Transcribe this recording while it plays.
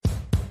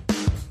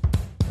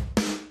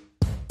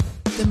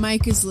The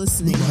mic is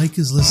listening. The mic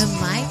is listening.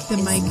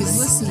 The mic is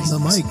listening. The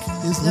mic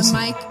is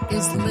listening. The mic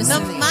is listening. The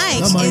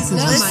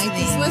mic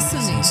is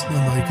listening.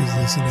 The mic is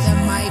listening.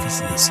 The mic is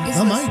listening.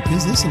 The mic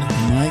is listening.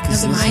 The mic is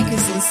listening. The mic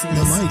is listening.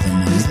 The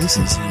mic is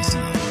listening.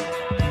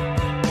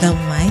 The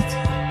mic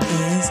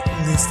is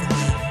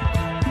listening.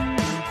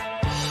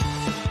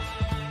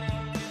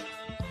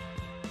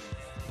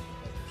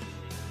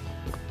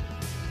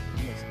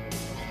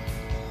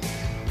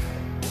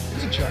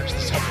 Who's in charge of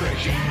this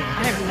operation? I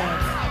have no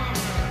idea.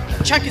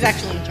 Chuck is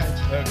actually in charge.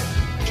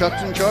 Okay.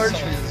 Chuck's in charge?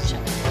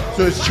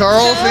 So it's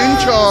Charles in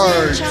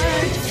charge.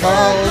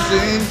 Charles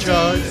in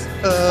charge.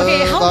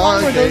 Okay, how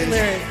long were those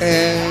lyrics?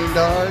 And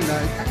our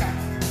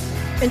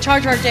night. In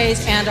charge of our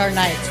days and our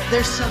nights.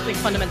 There's something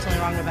fundamentally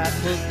wrong about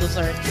those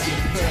lyrics.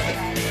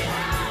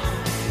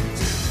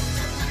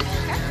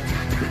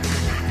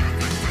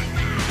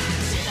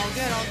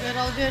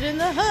 All good in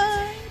the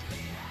hood.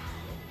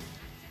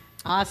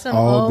 Awesome.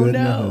 All oh good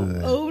in no. the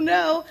hood. Oh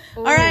no.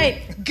 All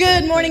right.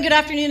 Good morning, good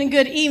afternoon, and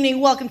good evening.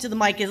 Welcome to The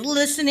Mic is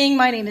Listening.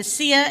 My name is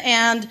Sia,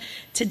 and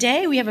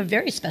today we have a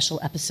very special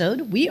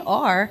episode. We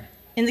are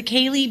in the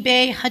Kaylee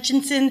Bay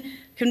Hutchinson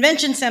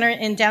Convention Center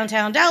in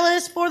downtown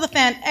Dallas for the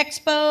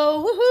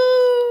FANEXPO.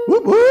 Woohoo!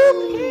 Whoop,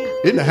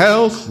 whoop. In the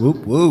house.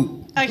 Whoop,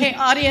 whoop. Okay,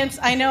 audience,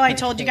 I know I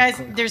told you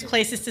guys there's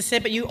places to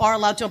sit, but you are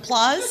allowed to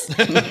applause.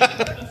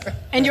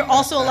 And you're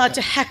also allowed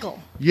to heckle.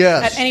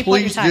 Yes, at any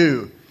point in please time.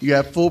 do. You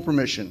have full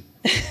permission.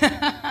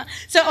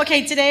 So,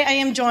 okay, today I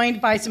am joined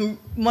by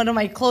one of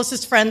my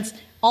closest friends,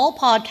 all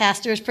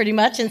podcasters pretty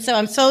much, and so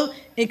I'm so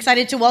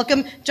excited to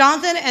welcome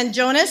Jonathan and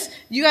Jonas.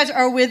 You guys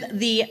are with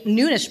the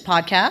Noonish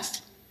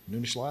podcast.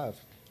 Noonish Live.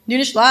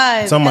 Noonish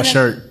Live. It's on my And then-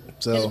 shirt.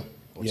 So,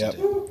 yeah.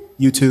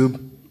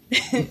 YouTube.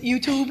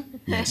 YouTube.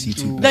 Yes,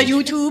 YouTube. The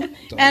YouTube.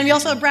 And we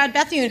also have Brad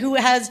Bethune, who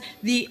has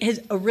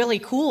a really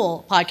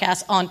cool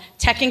podcast on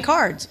tech and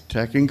cards.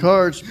 Tech and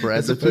cards. Brad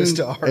As opposed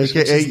to Bethune, ours,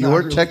 which a.k.a. is not your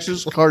really-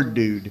 Texas card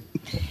dude.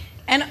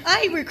 And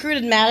I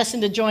recruited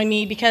Madison to join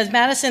me because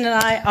Madison and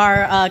I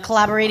are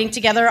collaborating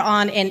together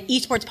on an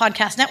esports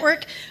podcast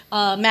network,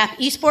 Map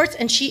Esports,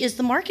 and she is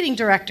the marketing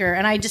director.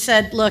 And I just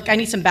said, look, I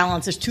need some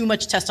balance. There's too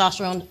much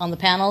testosterone on the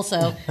panel,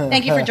 so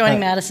thank you for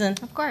joining, Madison.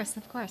 Of course,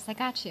 I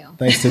got you.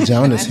 Thanks to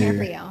Jonas I'm here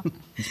here. for you.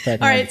 He's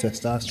packing All on right. the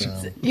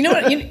testosterone. You know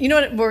what? You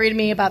know what worried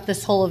me about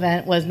this whole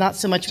event was not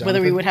so much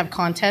whether we would have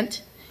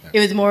content. It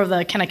was more of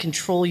the, can I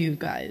control you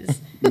guys?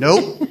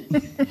 Nope.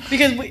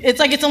 Because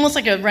it's almost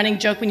like a running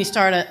joke when you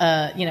start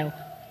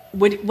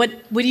what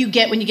do you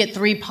get when you get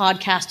 3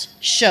 podcast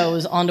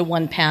shows onto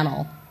one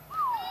panel,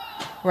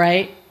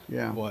 right?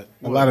 Yeah. What?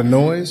 A lot of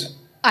noise.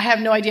 I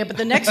have no idea, but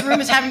the next room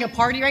is having a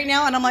party right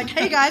now, and I'm like,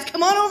 hey guys,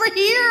 come on over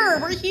here.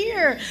 We're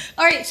here.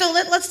 All right, so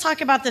let's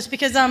talk about this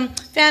because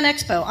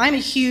FANEXPO. I'm a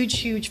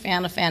huge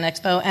fan of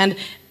FANEXPO,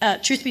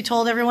 and truth be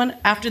told, everyone,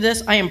 after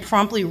this, I am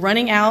promptly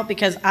running out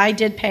because I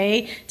did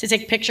pay to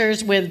take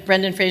pictures with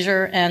Brendan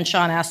Fraser and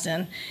Sean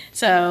Astin.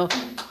 So,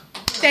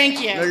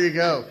 thank you. There you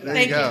go.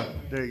 Thank you.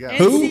 There you go.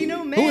 Who?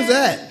 Encino Man. Who is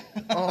that?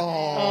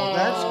 Oh,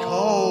 that's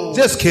cold.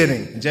 Just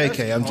kidding.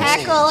 JK, I'm just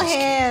kidding. Tackle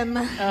him.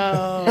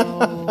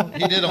 Oh.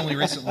 He did only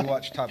recently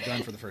watch Top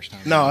Gun for the first time.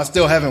 No, I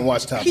still haven't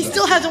watched Top He Gun.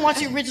 still hasn't watched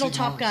the original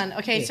Top Gun.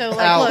 Okay, so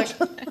Out.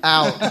 look.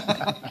 Out.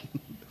 All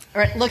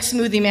right, look,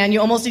 Smoothie Man,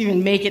 you almost didn't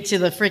even make it to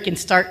the freaking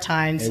start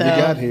time. Hey, So, we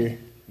got here,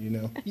 you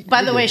know.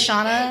 By the way,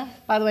 shout out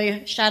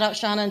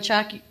Shauna and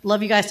Chuck.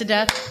 Love you guys to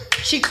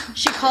death. She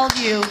called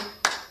you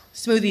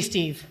Smoothie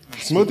Steve.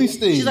 Smoothie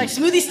Steve. She's like,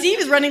 Smoothie Steve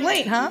is running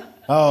late, huh?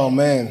 Oh,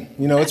 man.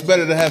 You know, it's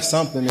better to have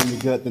something in your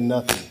gut than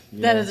nothing.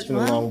 That know? is- It's been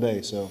a long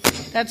day, so.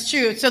 That's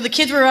true. So the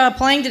kids were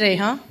playing today,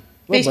 huh?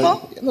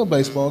 Baseball? No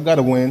baseball. Got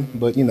to win,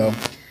 but, you know,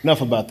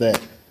 enough about that.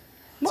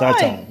 It's our Why?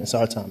 time. It's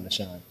our time to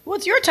shine. Well,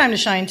 it's your time to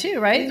shine too,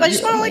 right? I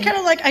just want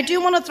to I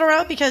do want to throw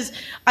out because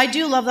I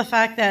do love the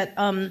fact that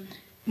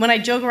when I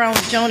joke around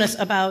with Jonas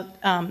about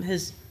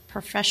his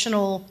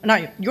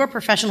your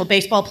professional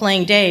baseball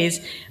playing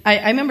days,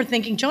 I remember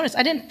thinking, Jonas,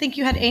 I didn't think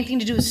you had anything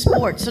to do with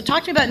sports. So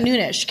talk to me about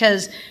Noonish,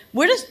 because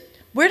where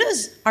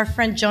does our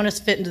friend Jonas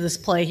fit into this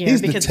play here?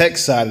 He's because the tech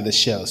side of the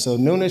show. So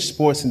Noonish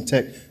Sports and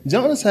Tech.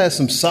 Jonas has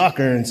some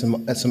soccer and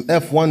some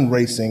F1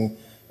 racing,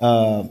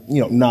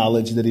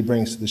 knowledge that he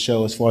brings to the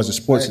show as far as the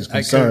sports is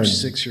concerned. I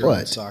coached 6-year-old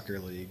But soccer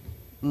league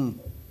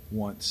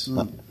once.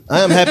 I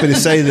am happy to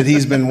say that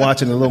he's been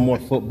watching a little more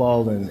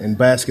football and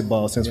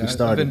basketball since we I've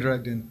started.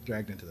 been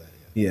dragged into that.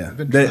 Yeah.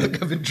 I've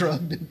been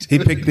drugged into He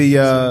it. picked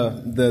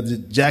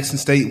the Jackson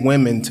State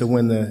women to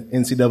win the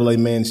NCAA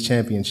men's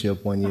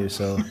championship one year,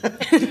 so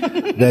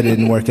that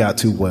didn't work out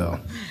too well.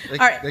 All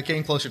right. They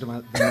came closer to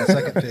my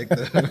second pick,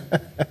 though.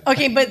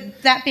 Okay,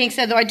 but that being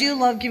said, though, I do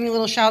love giving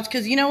little shouts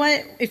because you know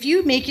what? If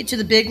you make it to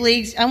the big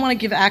leagues, I want to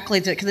give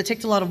accolades because it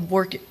takes a lot of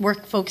work,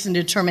 focus, and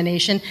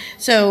determination.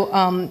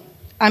 So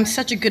I'm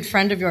such a good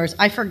friend of yours.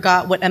 I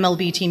forgot what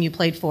MLB team you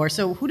played for.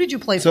 So who did you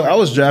play So for? I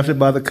was drafted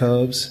by the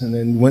Cubs and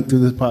then went through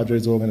the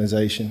Padres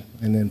organization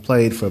and then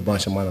played for a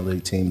bunch of minor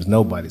league teams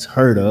nobody's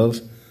heard of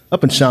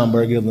up in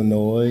Schaumburg,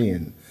 Illinois,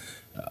 and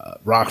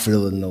Rockford,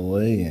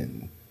 Illinois,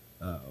 and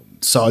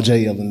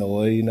Sauget,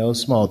 Illinois,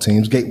 small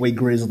teams, Gateway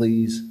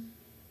Grizzlies,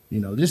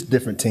 just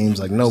different teams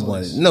like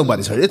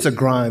nobody's hurt. It's a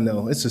grind,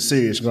 though. It's a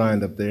serious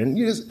grind up there. And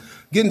you just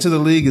getting to the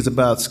league is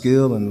about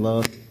skill and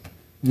luck,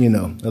 a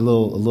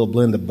little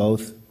blend of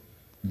both.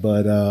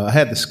 But I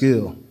had the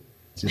skill.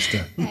 Just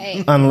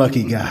an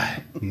unlucky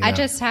guy. I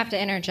just have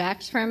to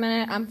interject for a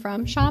minute. I'm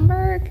from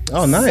Schaumburg.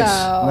 Oh, nice.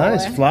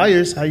 Nice.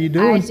 Flyers, how you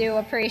doing? I do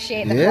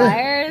appreciate the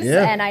Flyers,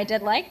 and I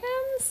did like them.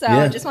 So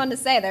I just wanted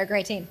to say they're a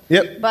great team.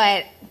 Yep.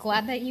 But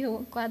glad that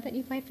you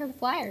played for the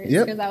Flyers.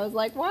 Yep. Because I was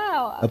like,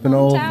 wow.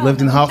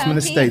 Lived in Hoffman hometown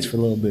Estates team. for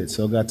a little bit,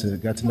 so got to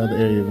know the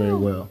area very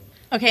well.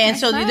 Okay, and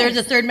so Nice. there's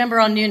a third member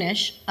on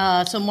Noonish.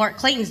 So Mark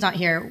Clayton's not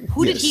here.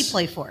 Who did he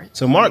play for?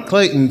 So Mark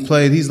Clayton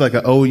he's like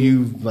an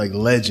OU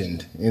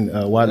legend in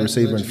wide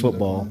receiver in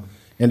football.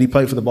 And he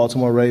played for the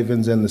Baltimore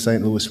Ravens and the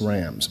St. Louis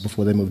Rams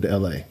before they moved to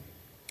L.A.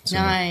 So,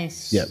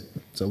 Nice. Yep.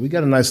 So we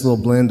got a nice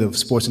little blend of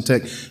sports and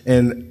tech.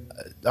 And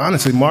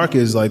honestly, Mark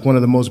is like one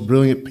of the most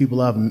brilliant people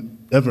I've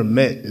ever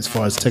met as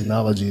far as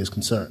technology is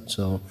concerned.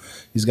 So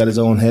he's got his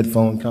own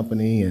headphone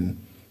company,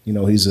 and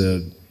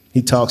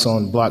he talks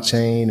on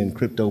blockchain and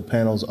crypto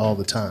panels all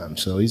the time.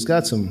 So he's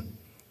got some,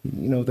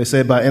 what they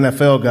say about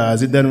NFL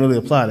guys, it doesn't really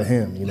apply to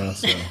him,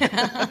 So.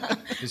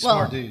 He's a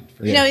smart dude.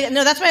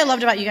 No, that's what I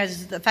loved about you guys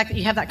is the fact that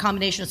you have that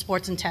combination of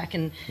sports and tech,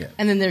 and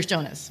then there's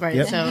Jonas, right?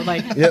 Yep. So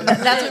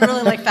that's what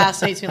really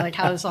fascinates me,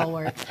 how this all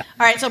works.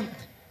 All right, so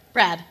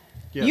Brad,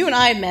 you and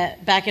I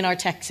met back in our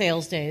tech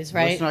sales days,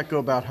 right? Let's not go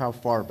about how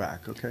far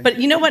back, okay? But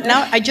you know what?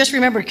 Now I just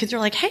remembered because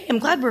you're like, hey, I'm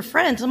glad we're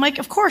friends. I'm like,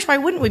 of course, why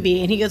wouldn't we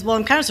be? And he goes, well,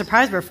 I'm kind of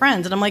surprised we're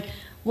friends. And I'm like,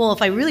 well,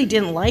 if I really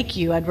didn't like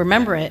you, I'd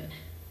remember it.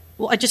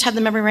 Well, I just had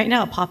the memory right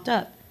now. It popped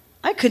up.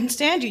 I couldn't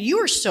stand you. You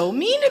were so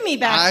mean to me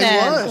back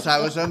then. I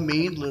was a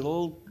mean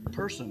little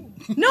person.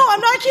 No, I'm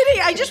not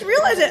kidding. I just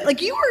realized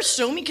it. You were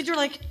so mean because you're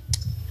like,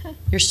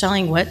 you're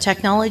selling what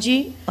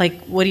technology?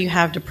 What do you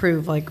have to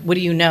prove? What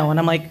do you know? And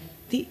I'm like,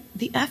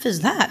 the F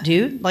is that,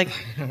 dude?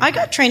 I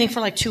got training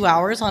for 2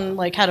 hours on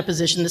how to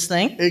position this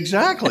thing.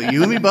 Exactly.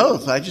 You and me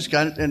both. I just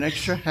got an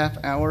extra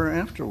half hour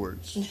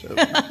afterwards. So.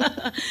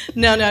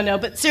 No.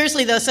 But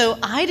seriously though, so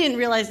I didn't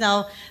realize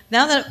now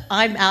that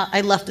I'm out,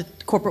 I left the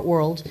corporate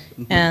world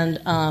and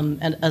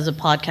as a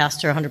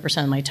podcaster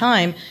 100% of my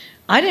time,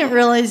 I didn't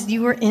realize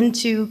you were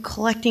into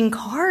collecting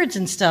cards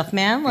and stuff,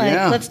 man.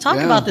 Let's talk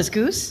about this,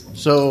 Goose.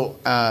 So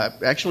I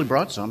actually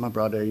brought some. I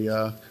brought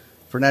a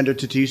Fernando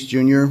Tatis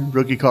Jr.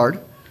 rookie card,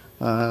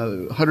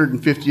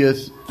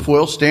 150th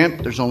foil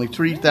stamp. There's only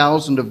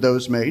 3,000 of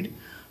those made.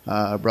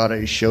 I brought a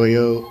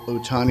Shohei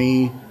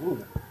Ohtani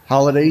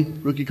holiday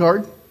rookie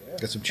card.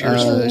 Got some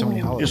cheers for Tony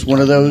Holiday. Just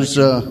one of those,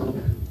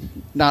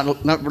 not a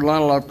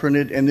lot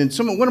printed. And then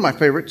one of my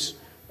favorites,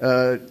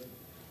 Shohei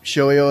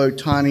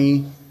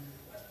Ohtani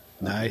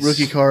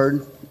rookie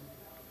card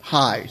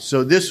high.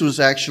 So this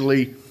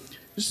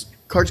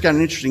card's got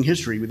an interesting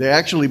history. They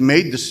actually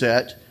made the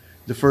set,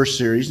 the first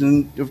series,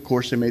 and of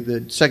course they made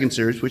the second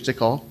series, which they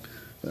call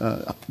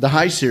the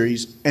high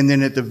series. And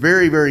then at the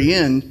very, very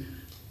end,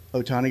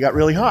 Ohtani got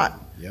really hot.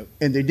 Yep.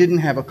 And they didn't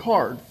have a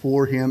card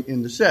for him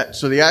in the set.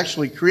 So they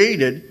actually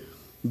created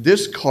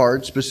this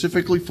card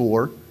specifically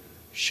for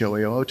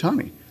Shohei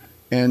Ohtani.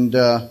 And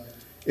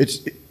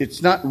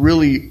it's not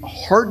really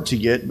hard to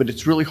get, but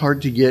it's really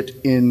hard to get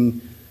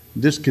in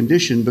this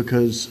condition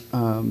because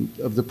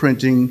of the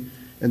printing,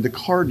 and the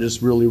card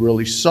is really,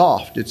 really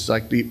soft. It's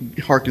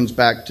harkens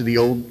back to the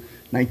old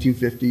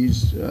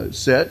 1950s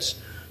sets.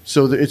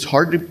 So it's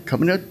hard to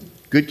come in a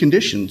good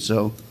condition.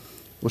 So I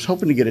was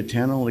hoping to get a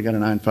 10. I only got a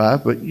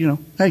 9.5, but,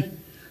 hey,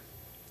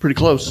 pretty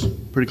close.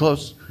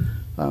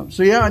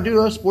 I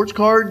do sports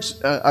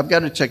cards. I've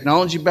got a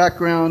technology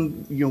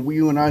background.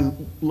 You and I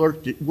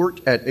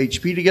worked at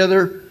HP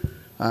together.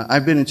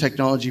 I've been in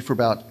technology for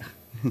about,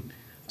 I'm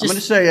going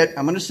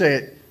to say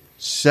it,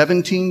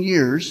 17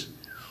 years.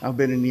 I've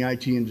been in the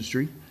IT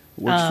industry.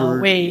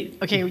 Wait,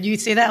 okay, you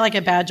say that like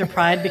a badge of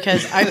pride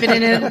because I've been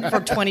in it for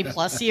 20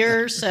 plus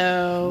years,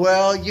 so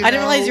I didn't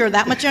realize you were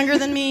that much younger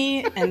than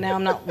me, and now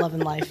I'm not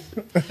loving life.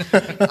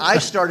 I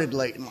started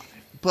late in life.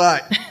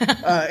 But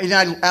and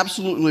I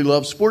absolutely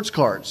love sports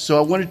cards. So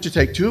I wanted to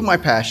take two of my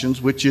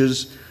passions, which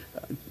is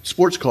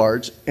sports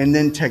cards and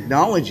then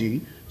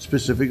technology,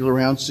 specifically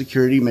around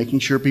security, making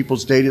sure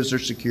people's data are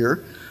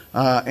secure,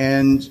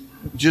 and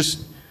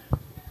just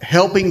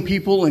helping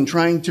people and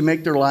trying to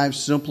make their lives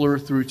simpler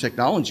through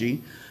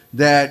technology.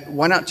 That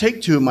why not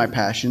take two of my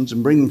passions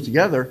and bring them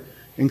together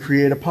and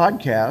create a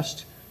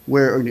podcast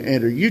and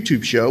a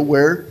YouTube show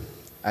where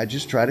I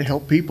just try to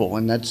help people,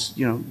 and that's,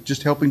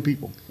 just helping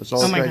people. That's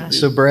all I try to do.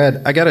 So,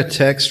 Brad, I got a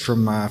text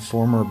from my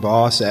former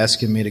boss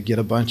asking me to get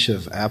a bunch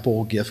of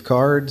Apple gift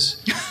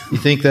cards. You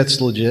think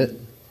that's legit?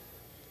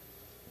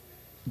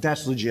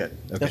 That's legit.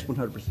 Okay. That's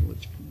 100%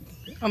 legit.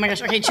 Oh my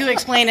gosh. Okay, to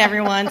explain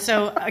everyone.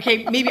 So,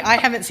 maybe I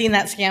haven't seen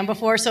that scam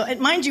before. So,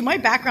 mind you, my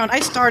background,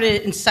 I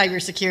started in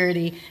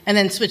cybersecurity and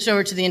then switched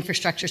over to the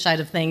infrastructure side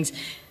of things.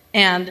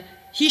 And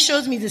he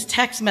shows me this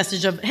text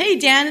message of, hey,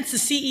 Dan, it's the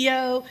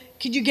CEO.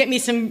 Could you get me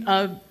some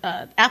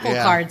Apple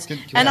cards?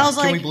 I was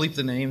like, can we bleep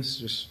the names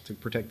just to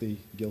protect the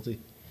guilty?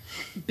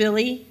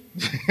 Billy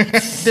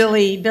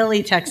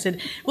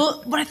texted.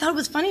 Well, what I thought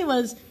was funny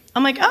was,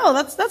 I'm like, oh,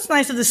 that's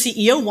nice of the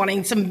CEO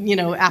wanting some,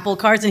 Apple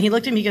cards. And he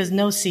looked at me, he goes,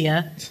 no,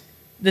 Sia,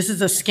 this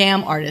is a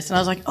scam artist. And I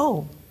was like,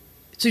 oh,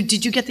 so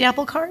did you get the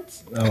Apple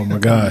cards? Oh my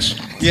gosh.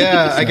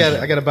 Yeah, I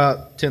got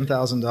about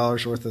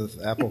 $10,000 worth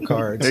of Apple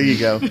cards. There you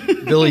go.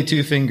 Billy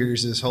Two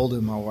Fingers is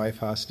holding my wife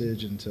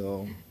hostage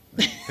until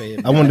I pay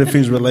it. I wonder if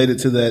he's related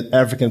to that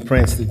African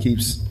prince that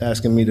keeps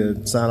asking me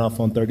to sign off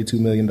on $32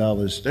 million.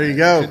 There you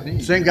go.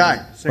 Same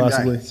guy. Same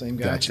Possibly. guy. Same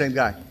guy. Gotcha. Same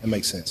guy. That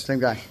makes sense. Same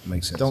guy.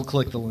 Makes sense. Don't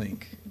click the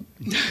link.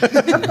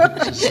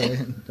 Just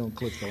saying, don't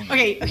click the link.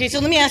 Okay, so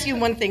let me ask you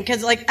one thing,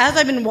 because as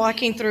I've been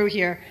walking through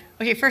here,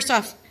 okay, first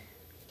off,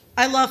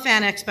 I love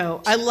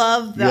FANEXPO. I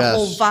love the Yes.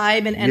 whole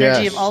vibe and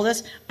energy Yes. of all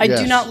this. I do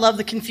Yes. not love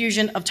the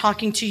confusion of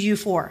talking to you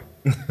four.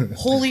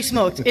 Holy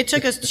smokes. It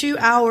took us 2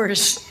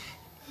 hours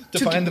To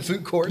find the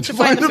food court. to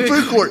Find find the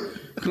food court.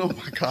 Oh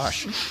my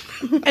gosh.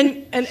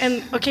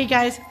 And okay,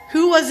 guys,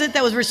 who was it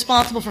that was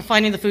responsible for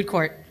finding the food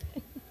court?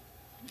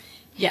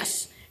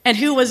 Yes. And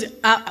who was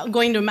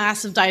going to a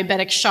massive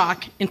diabetic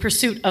shock in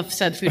pursuit of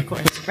said food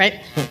court,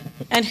 right?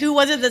 And who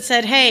was it that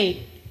said,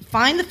 hey,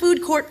 find the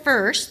food court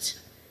first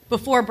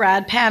before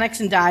Brad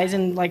panics and dies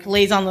and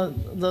lays on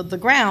the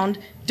ground.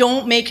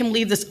 Don't make him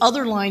leave this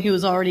other line he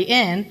was already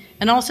in.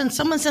 And all of a sudden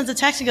someone sends a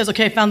text and goes,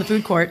 okay, I found the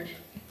food court.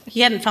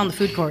 He hadn't found the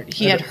food court.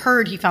 He had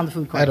heard he found the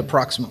food I court. had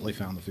approximately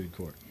found the food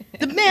court.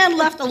 The man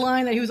left a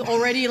line that he was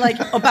already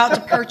about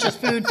to purchase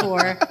food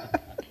for.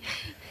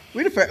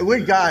 We'd have found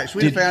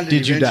it.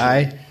 Did you eventually.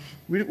 die?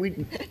 We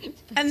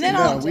And then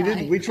no, we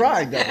didn't. We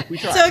tried though. We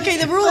tried. So okay,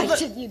 the rule Why of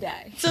should you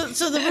die?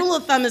 so the rule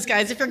of thumb is,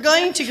 guys, if you're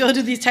going to go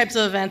to these types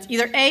of events,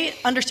 either A,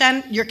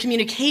 understand your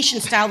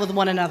communication style with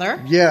one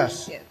another,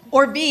 Yes.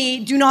 or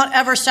B, do not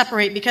ever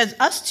separate, because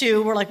us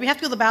two were we have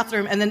to go to the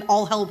bathroom, and then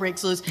all hell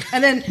breaks loose.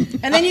 And then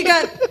you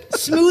got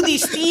Smoothie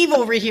Steve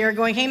over here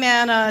going, hey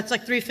man, it's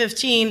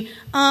 3:15.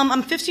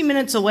 I'm 15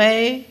 minutes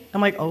away.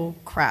 I'm like, oh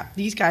crap,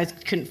 these guys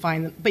couldn't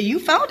find them, but you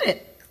found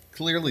it.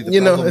 Clearly, the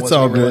You know, problem it's was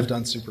all we were good.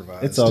 left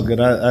unsupervised. It's all good.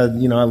 I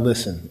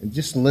listen.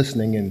 Just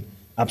listening and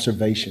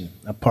observation.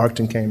 I parked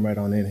and came right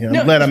on in here.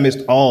 I'm glad I missed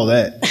all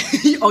that.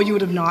 Oh, you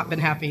would have not been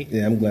happy.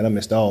 Yeah, I'm glad I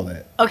missed all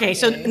that. Okay,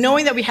 so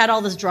knowing that we had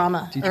all this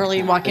drama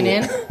early walking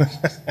in,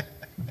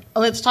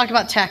 let's talk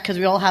about tech, because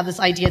we all have this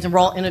ideas and we're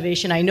all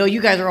innovation. I know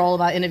you guys are all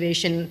about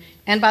innovation.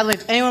 And by the way,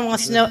 if anyone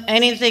wants to know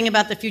anything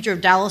about the future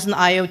of Dallas and the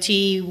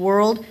IoT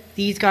world,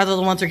 these guys are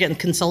the ones we're getting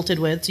consulted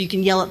with. So you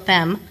can yell at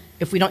them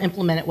if we don't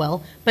implement it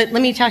well. But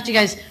let me talk to you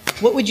guys.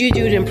 What would you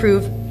do to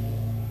improve?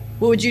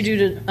 What would you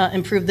do to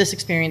improve this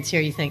experience here,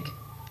 you think?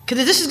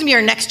 Because this is going to be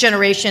our next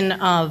generation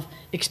of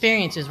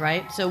experiences,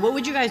 right? So what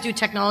would you guys do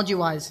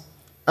technology-wise?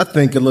 I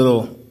think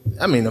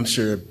I'm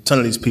sure a ton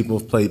of these people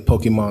have played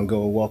Pokemon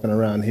Go walking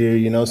around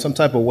here, some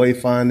type of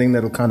wayfinding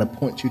that'll kind of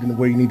point you to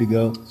where you need to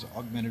go. So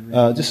augmented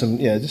reality. Just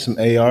some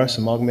AR,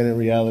 some augmented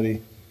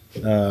reality,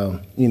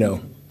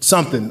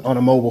 something on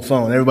a mobile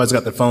phone. Everybody's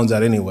got their phones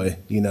out anyway,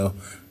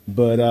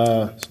 But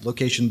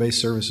Location-based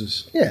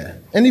services. yeah,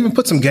 and even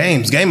put some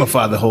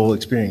gamify the whole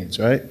experience,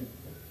 right?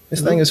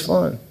 This thing is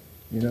fun,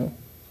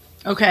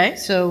 Okay,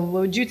 so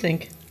what would you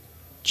think?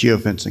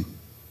 Geofencing.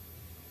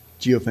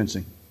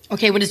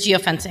 Okay, what is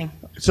geofencing?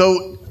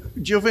 So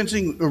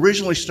geofencing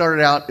originally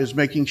started out as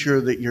making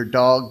sure that your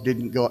dog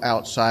didn't go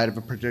outside of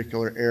a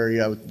particular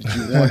area that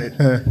you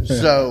wanted.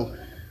 So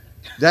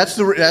that's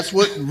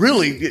what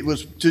really it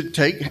was, to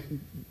take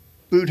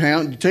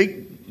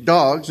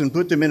dogs and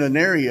put them in an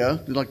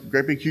area like a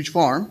great big huge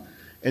farm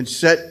and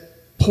set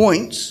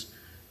points,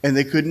 and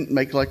they couldn't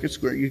make a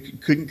square. You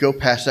couldn't go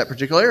past that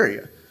particular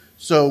area.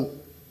 So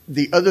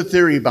the other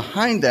theory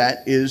behind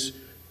that is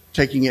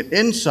taking it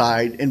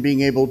inside and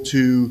being able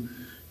to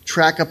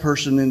track a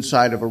person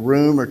inside of a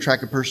room or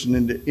track a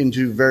person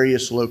into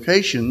various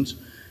locations,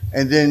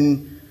 and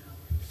then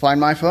find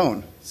my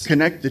phone,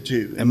 connect the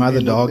two. Am I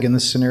the dog in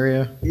this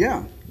scenario?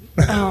 Yeah.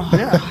 Oh,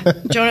 yeah.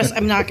 Jonas,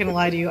 I'm not going to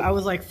lie to you. I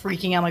was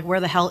freaking out. Where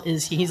the hell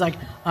is he? He's like,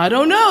 I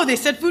don't know. They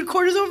said food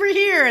court is over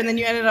here. And then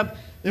you ended up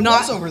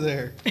not over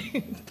there.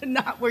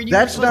 not where you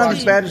That's were not supposed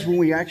as to bad as when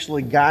we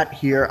actually got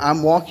here.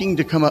 I'm walking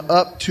to come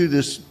up to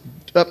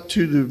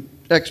the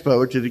expo,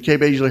 or to the K.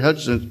 Bagley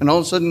Hudson, and all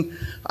of a sudden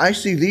I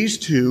see these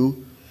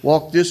two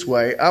walk this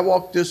way. I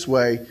walk this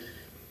way,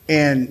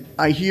 and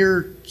I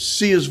hear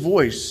Sia's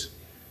voice.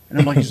 And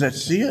I'm like, is that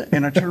Sia?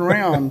 And I turn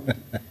around,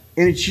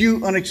 and it's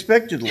you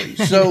unexpectedly.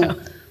 So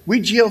we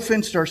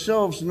geofenced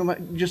ourselves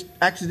just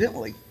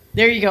accidentally.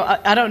 There you go.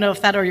 I don't know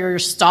if that or you're a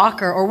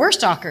stalker, or we're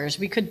stalkers.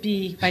 We could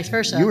be vice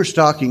versa. You were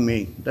stalking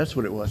me. That's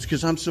what it was,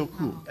 because I'm so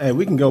cool. Hey,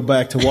 we can go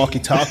back to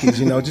walkie-talkies,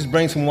 just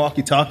bring some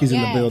walkie-talkies in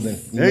the Yes. building.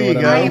 There you know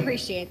what go. I I mean?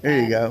 appreciate that.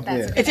 There you go.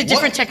 That's It's a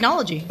different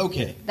technology.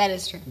 Okay. That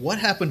is true. What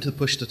happened to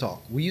push to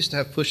talk? We used to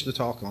have push to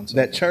talk on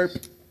That chirp,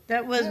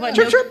 That was what?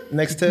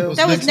 Nextel.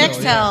 That was Nextel,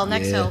 Nextel. yeah.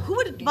 Nextel. Yeah. Who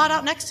would have bought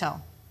out Nextel?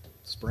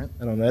 Sprint.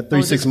 I don't know, that Oh,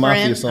 was it 3-6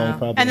 Mafia Sprint? song Oh.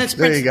 probably. And then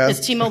Sprint There you go. is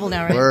T-Mobile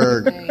now, right?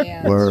 Word.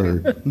 Yeah,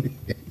 Word.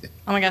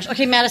 Oh my gosh.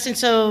 Okay, Madison.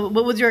 So,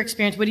 what was your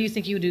experience? What do you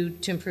think you would do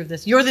to improve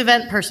this? You're the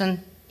event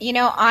person.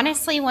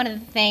 Honestly, one of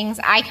the things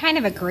I kind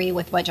of agree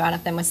with what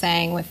Jonathan was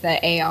saying with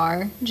the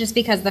AR, just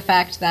because the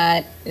fact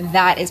that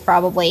is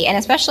probably, and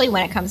especially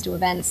when it comes to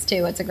events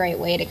too, it's a great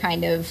way to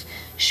kind of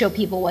show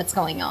people what's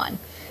going on.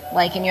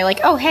 And you're like,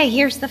 oh, hey,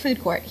 here's the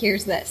food court,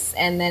 here's this.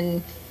 And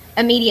then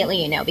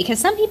immediately because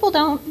some people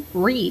don't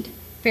read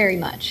very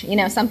much.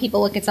 Some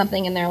people look at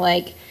something and they're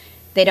like,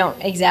 they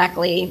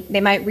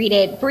might read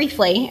it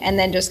briefly and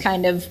then just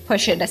kind of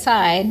push it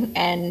aside.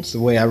 And the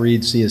way I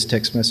see is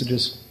text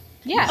messages.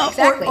 Yeah,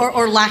 exactly.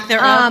 Or lack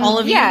thereof, all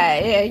of you. Yeah,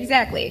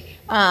 exactly.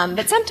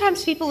 But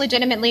sometimes people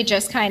legitimately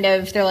just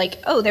they're like,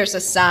 oh, there's a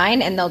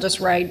sign, and they'll just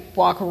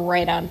walk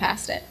right on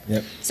past it.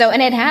 Yep. So,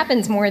 and it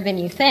happens more than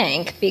you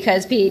think,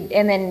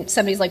 and then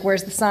somebody's like,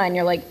 where's the sign?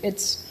 You're like,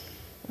 it's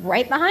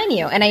right behind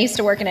you. And I used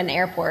to work in an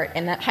airport,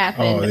 and that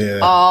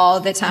happened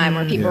all the time,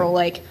 where people were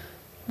like,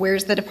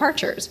 where's the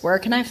departures? Where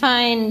can I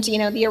find,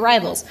 the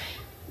arrivals?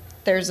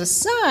 There's a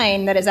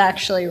sign that is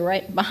actually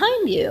right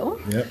behind you,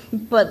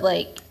 but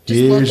just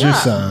here's look your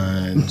up.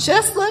 sign.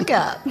 Just look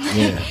up.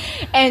 Yeah.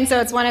 And so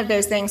it's one of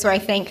those things where I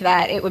think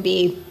that it would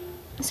be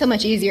so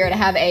much easier to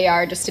have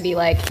AR just to be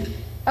like,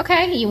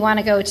 okay, you want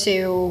to go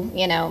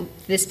to,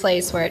 this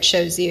place where it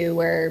shows you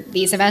where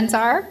these events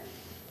are?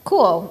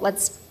 Cool.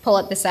 Let's pull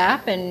up this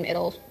app and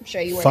it'll show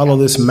you where Follow to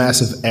go. this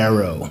massive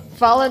arrow.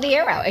 Follow the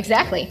arrow.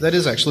 Exactly. That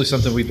is actually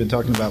something we've been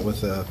talking about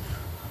with a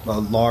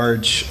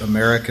large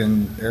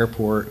American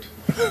airport.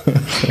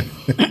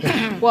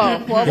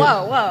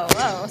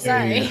 Whoa.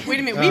 Sorry. Wait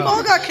a minute. We've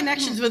all got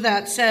connections with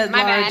that said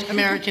My large bad.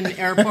 American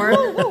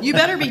airport. You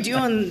better be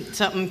doing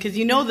something because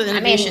the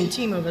innovation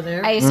team over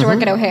there. I used to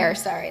work at O'Hare.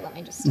 Sorry. Let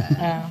me just.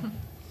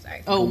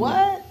 Sorry. Oh,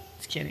 what?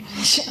 Just kidding.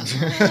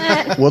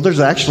 Well, there's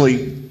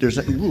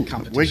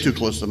way too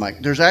close to the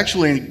mic. There's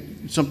actually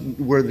something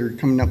where they're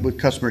coming up with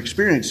customer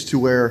experience to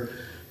where,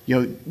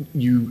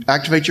 you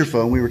activate your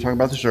phone. We were talking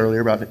about this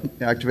earlier about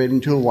activating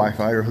to a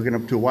Wi-Fi or hooking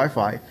up to a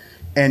Wi-Fi.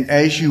 And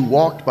as you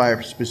walked by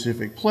a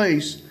specific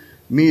place,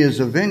 me as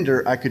a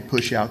vendor, I could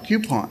push out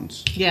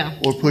coupons. Yeah.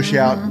 Or push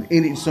out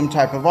some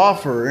type of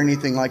offer or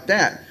anything like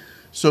that.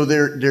 So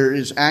there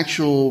is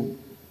actual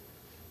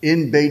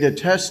in beta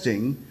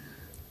testing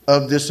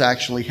of this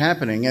actually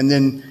happening. And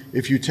then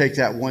if you take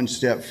that one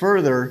step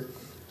further,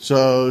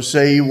 so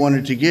say you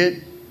wanted to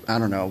get, I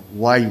don't know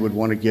why you would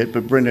want to get,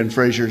 but Brendan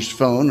Fraser's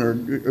phone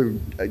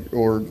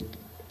or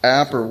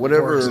app or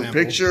whatever, or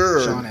picture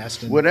or Sean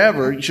Astin.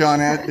 whatever,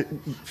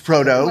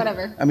 Frodo.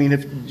 Whatever. I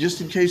mean, just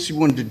in case you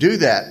wanted to do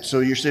that, so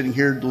you're sitting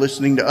here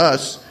listening to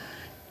us,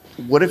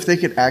 what if they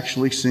could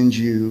actually send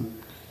you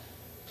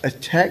a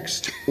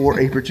text or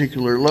a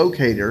particular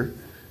locator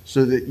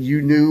so that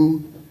you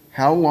knew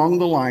how long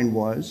the line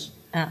was,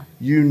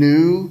 you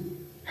knew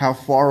how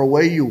far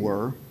away you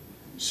were,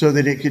 so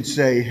that it could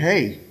say,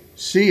 hey,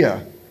 see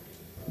ya.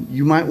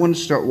 You might want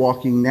to start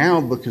walking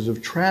now because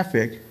of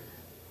traffic.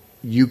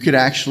 You could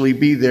actually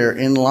be there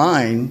in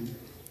line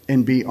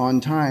and be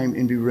on time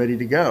and be ready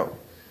to go.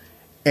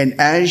 And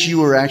as you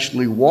were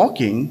actually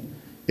walking,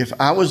 if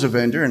I was a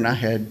vendor and I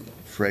had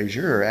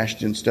Fraser or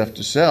Ashton stuff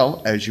to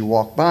sell, as you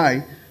walk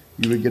by,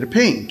 you would get a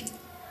ping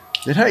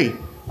that, hey,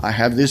 I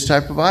have this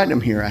type of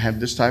item here. I have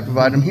this type of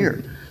item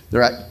here.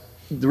 The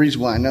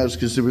reason why I know is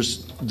because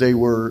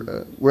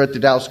we're at the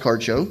Dallas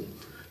Card Show.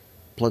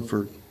 Plug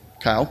for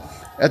Kyle.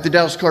 At the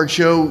Dallas Card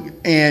Show,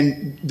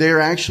 and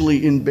they're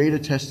actually in beta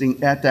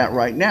testing at that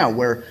right now,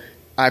 where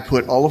I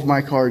put all of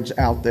my cards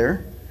out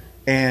there,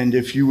 and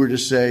if you were to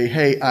say,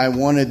 hey, I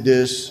wanted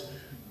this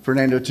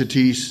Fernando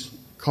Tatis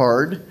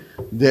card,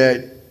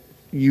 that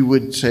you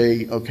would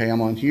say, okay,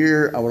 I'm on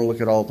here, I want to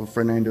look at all the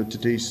Fernando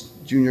Tatis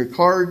Jr.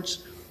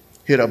 cards,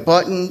 hit a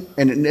button,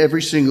 and in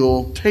every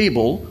single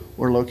table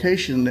or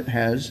location that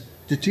has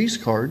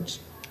Tatis cards,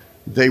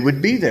 they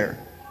would be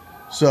there.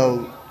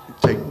 So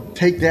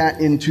take that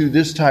into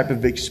this type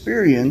of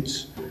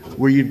experience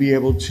where you'd be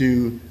able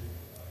to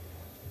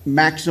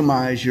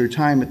maximize your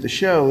time at the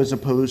show as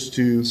opposed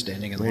to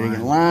standing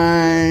in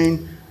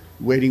line,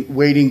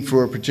 waiting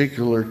for a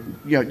particular,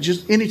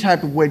 just any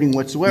type of waiting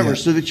whatsoever,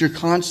 so that you're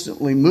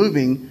constantly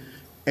moving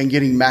and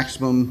getting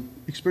maximum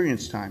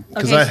experience time.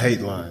 Because I hate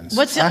lines.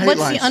 What's I hate the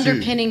lines, too.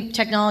 underpinning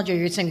technology? Are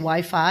you saying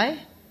Wi-Fi?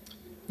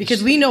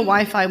 Because we know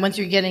Wi-Fi, once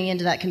you're getting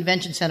into that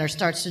convention center,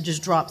 starts to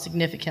just drop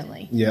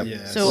significantly. Yep.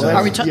 Yeah. So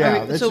are we talking?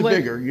 That's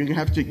bigger.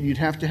 You'd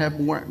have to have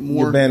more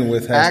Your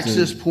bandwidth has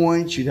access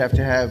points. You'd have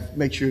to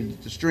make sure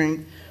that the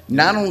string.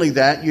 Not only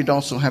that, you'd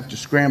also have to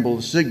scramble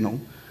the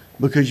signal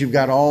because you've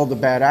got all the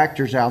bad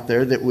actors out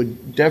there that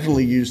would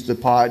definitely use the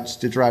pods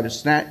to try to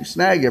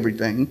snag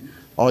everything,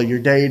 all your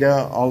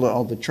data,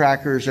 all the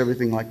trackers,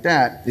 everything like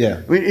that.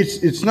 Yeah. I mean,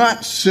 it's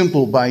not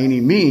simple by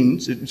any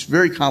means. It's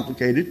very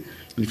complicated.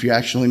 If you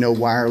actually know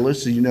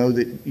wireless, you know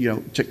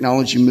that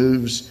technology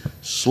moves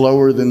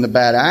slower than the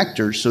bad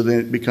actors, so then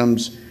it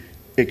becomes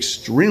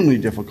extremely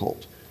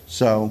difficult.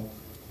 So,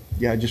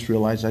 I just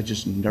realized I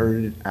just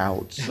nerded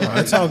out. So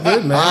That's all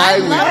good, man. I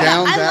went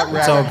down that rabbit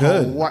It's all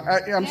hole.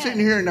 good. I'm sitting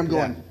here and I'm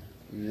going,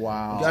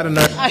 wow. Got to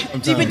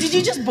nerd. But did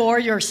you just bore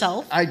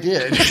yourself? I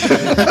did.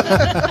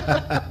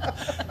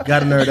 Got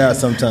to nerd out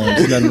sometimes.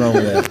 There's nothing wrong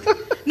with that.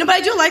 No, but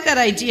I do like that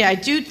idea. I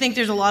do think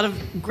there's a lot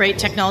of great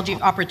technology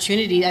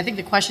opportunity. I think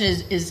the question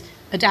is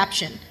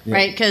adaptation,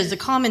 right? Because the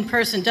common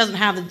person doesn't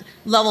have the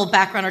level of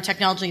background or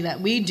technology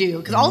that we do,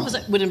 because all of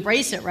us would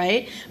embrace it,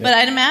 right? But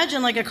I'd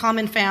imagine like a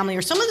common family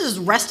or someone that's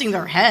resting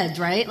their heads,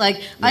 right?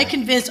 Like I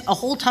convinced a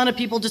whole ton of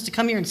people just to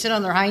come here and sit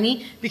on their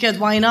hiney, because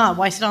why not?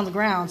 Why sit on the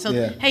ground? So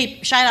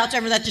hey, shout out to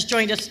everyone that just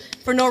joined us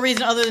for no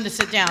reason other than to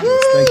sit down.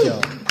 Thank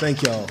y'all.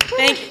 Thank y'all.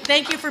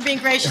 Thank you for being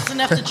gracious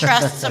enough to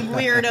trust some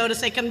weirdo to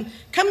say, come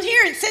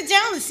here and sit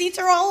down. The seats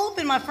are all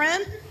open, my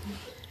friend.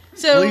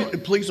 So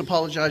please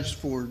apologize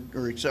for,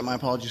 or accept my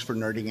apologies for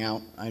nerding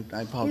out. I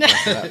apologize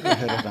for that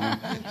ahead of time.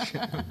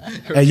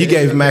 Hey, you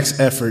gave max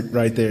effort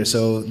right there,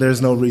 so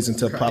there's no reason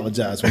to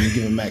apologize when you're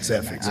giving max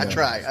effort. I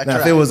try. Now,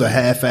 if it was a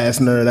half-ass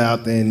nerd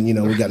out, then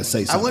we got to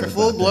say something. I went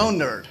full-blown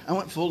nerd. I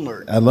went full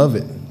nerd. I love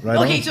it. Right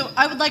okay, on. so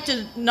I would like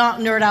to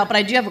not nerd out, but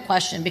I do have a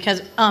question,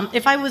 because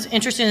if I was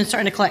interested in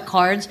starting to collect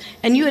cards,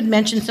 and you had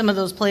mentioned some of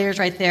those players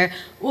right there,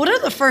 what are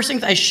the first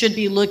things I should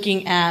be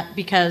looking at?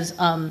 Because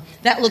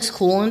that looks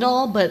cool and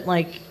all, but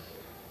like,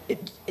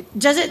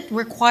 does it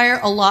require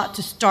a lot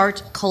to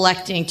start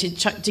collecting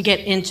to get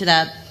into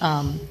that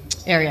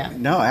area?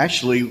 No,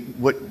 actually,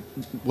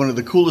 one of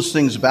the coolest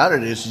things about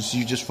it is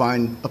you just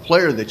find a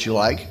player that you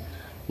like,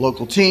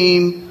 local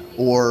team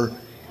or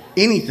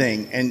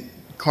anything, and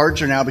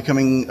cards are now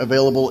becoming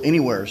available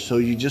anywhere. So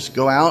you just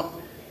go out,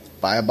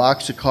 buy a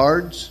box of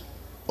cards,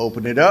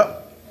 open it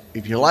up.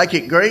 If you like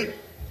it, great.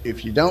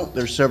 If you don't,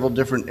 there's several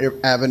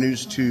different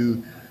avenues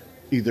to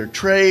either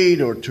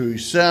trade or to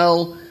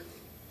sell.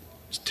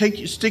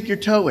 Stick your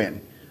toe in.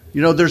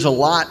 There's a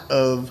lot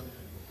of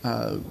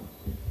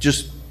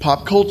just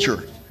pop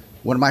culture.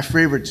 One of my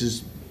favorites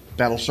is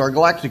Battlestar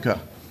Galactica.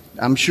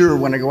 I'm sure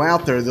when I go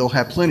out there, they'll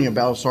have plenty of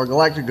Battlestar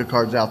Galactica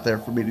cards out there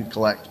for me to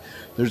collect.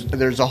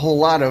 There's a whole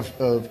lot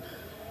of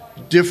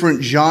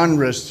different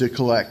genres to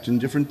collect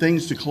and different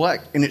things to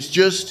collect. And it's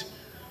just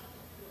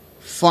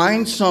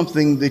find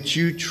something that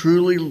you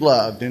truly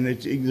loved, and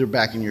it's either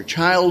back in your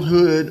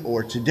childhood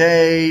or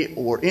today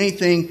or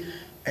anything,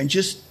 and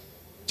just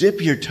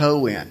dip your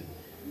toe in.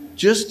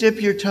 Just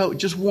dip your toe.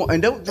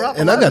 And don't drop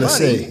And a I lot got to of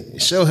money. say,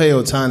 Shohei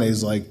Ohtani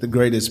is like the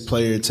greatest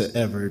player to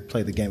ever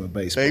play the game of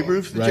baseball. Babe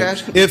Ruth,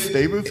 right?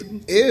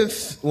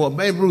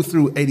 Babe Ruth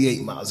threw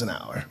 88 miles an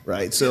hour,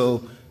 right?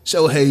 So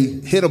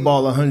Shohei hit a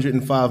ball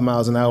 105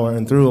 miles an hour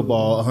and threw a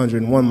ball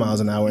 101 miles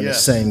an hour in the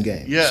same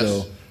game. Yes.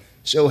 So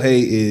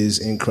Shohei is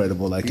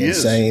incredible, He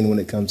insane when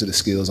it comes to the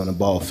skills on the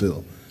ball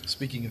field.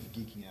 Speaking of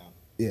geeking out.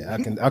 Yeah, I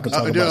can talk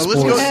about Let's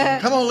sports.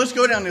 let's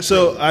go down this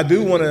So road.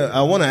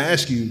 I want to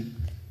ask you,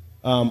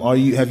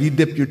 have you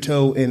dipped your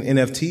toe in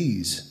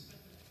NFTs?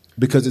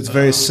 Because it's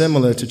very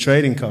similar to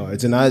trading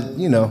cards, and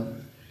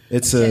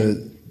it's a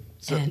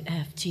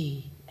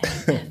NFT.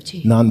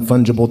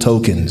 non-fungible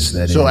tokens.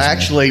 That So is,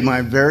 actually,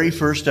 my very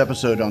first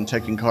episode on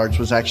Tech and Cards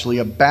was actually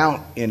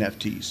about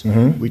NFTs.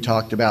 Mm-hmm. We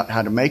talked about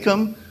how to make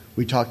them.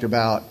 We talked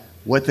about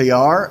what they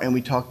are, and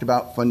we talked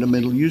about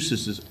fundamental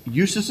uses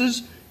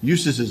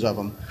of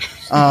them.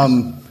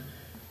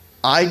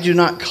 I do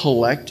not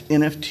collect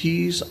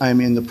NFTs. I'm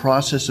in the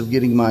process of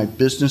getting my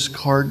business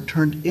card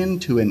turned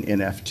into an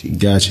NFT.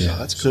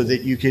 Gotcha. So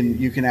that you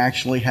can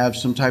actually have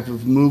some type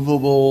of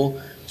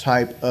movable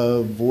type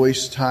of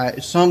voice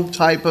type, some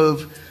type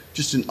of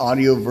just an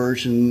audio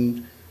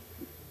version,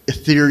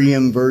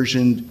 Ethereum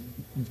version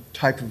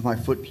type of my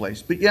foot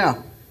place. But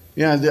yeah,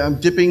 I'm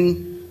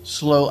dipping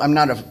slow. I'm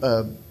not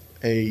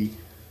a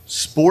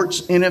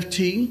sports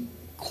NFT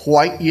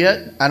quite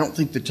yet. I don't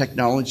think the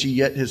technology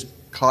yet has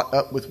caught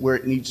up with where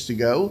it needs to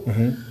go.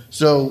 Mm-hmm.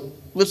 So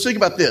let's think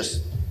about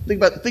this.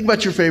 Think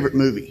about your favorite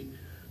movie.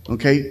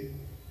 Okay,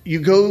 you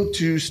go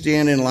to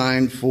stand in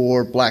line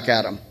for Black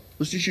Adam.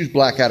 Let's just use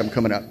Black Adam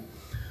coming up.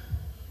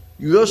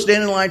 You go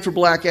stand in line for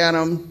Black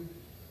Adam,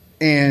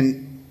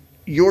 and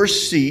your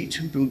seat,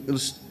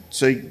 let's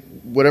say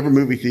whatever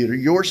movie theater,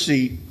 your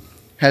seat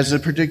has a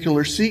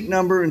particular seat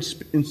number and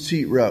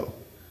seat row.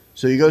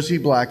 So you go see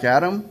Black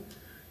Adam.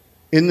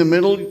 In the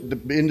middle,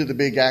 into the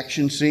big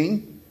action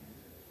scene.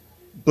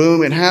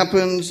 Boom, it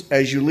happens.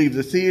 As you leave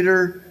the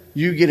theater,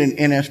 you get an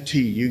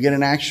NFT. You get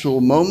an actual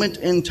moment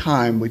in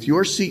time with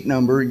your seat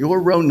number, your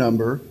row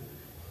number,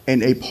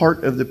 and a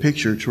part of the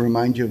picture to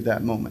remind you of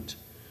that moment.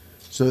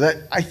 So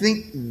I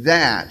think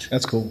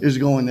that's cool. Is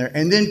going there.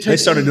 And then They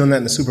started doing that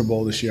in the Super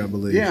Bowl this year, I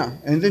believe. Yeah,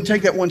 and then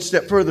take that one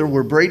step further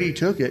where Brady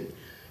took it.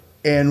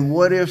 And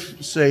what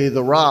if, say,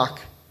 The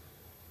Rock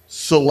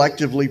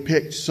selectively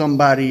picked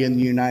somebody in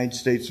the United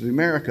States of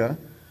America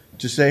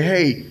to say,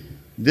 hey,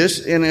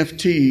 this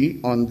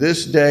NFT on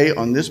this day,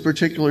 on this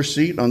particular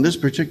seat, on this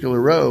particular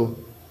row,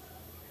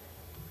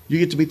 you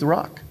get to meet The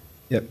Rock.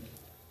 Yep.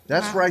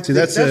 That's where I See, think,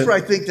 that's where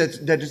I think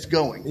that it's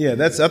going. Yeah,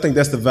 I think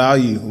that's the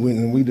value.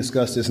 When we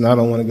discussed this, and I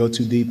don't want to go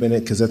too deep in it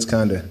because that's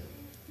kind of,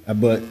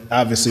 but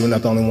obviously we're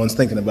not the only ones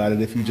thinking about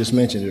it if you just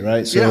mentioned it,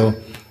 right? So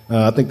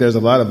I think there's a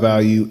lot of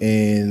value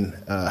in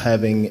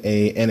having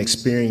an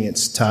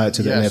experience tied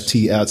to the Yes.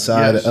 NFT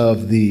outside Yes.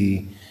 of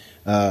the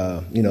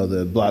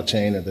the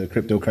blockchain or the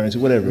cryptocurrency,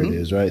 whatever it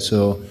is, right?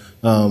 So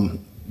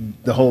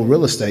the whole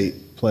real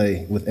estate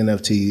play with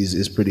NFTs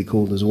is pretty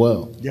cool as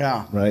well.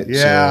 Yeah. Right?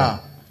 Yeah.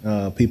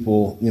 So,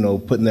 people,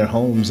 putting their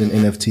homes in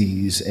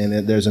NFTs,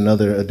 and there's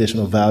another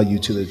additional value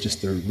to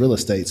just the real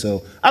estate.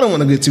 So I don't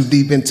want to get too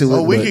deep into it.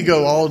 Oh, we could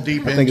go all deep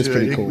into it. I think it's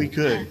pretty cool. We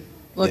could.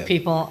 Look,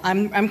 people,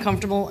 I'm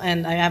comfortable,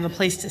 and I have a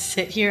place to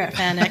sit here at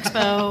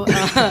FANEXPO.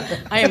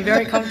 I am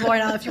very comfortable right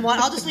now. If you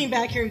want, I'll just lean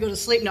back here and go to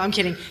sleep. No, I'm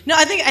kidding. No,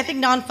 I think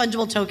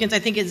non-fungible tokens, I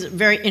think, is a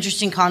very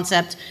interesting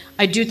concept.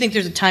 I do think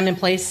there's a time and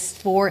place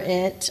for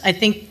it. I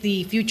think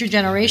the future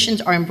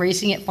generations are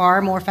embracing it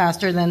far more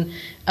faster than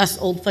us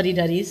old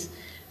fuddy-duddies.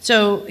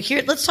 So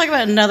here, let's talk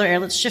about another area.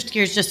 Let's shift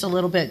gears just a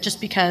little bit, just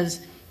because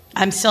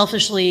I'm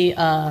selfishly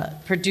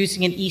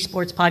producing an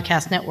esports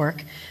podcast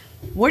network.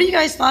 What are you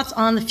guys' thoughts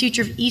on the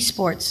future of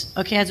esports?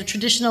 Okay, as a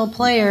traditional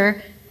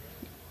player,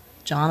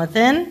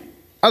 Jonathan?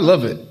 I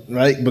love it,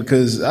 right?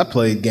 Because I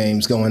played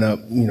games growing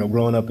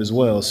up as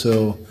well.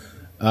 So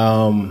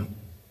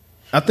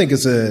I think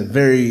it's a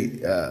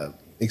very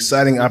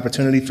exciting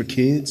opportunity for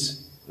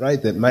kids, right,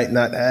 that might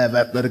not have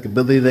athletic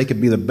ability. They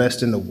could be the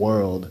best in the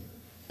world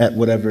at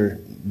whatever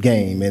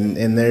game.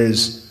 And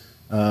there's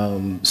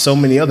so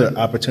many other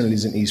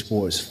opportunities in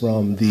esports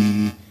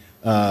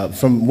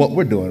from what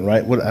we're doing,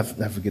 right? I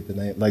forget the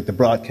name, like the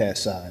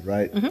broadcast side,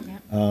 right?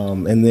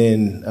 Mm-hmm. And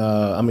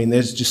then,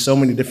 there's just so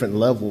many different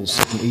levels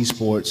in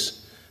esports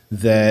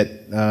that,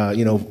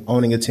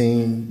 owning a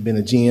team, being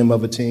a GM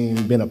of a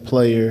team, being a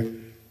player.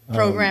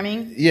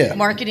 Programming,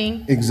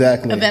 marketing,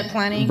 exactly, event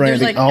planning.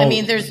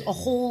 Branding, there's a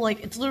whole,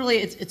 it's literally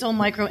its own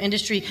micro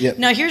industry. Yep.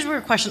 Now, here's where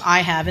a question I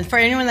have, and for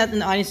anyone that's in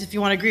the audience, if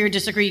you want to agree or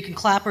disagree, you can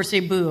clap or say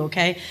boo,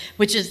 okay?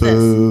 Which is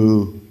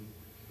boo.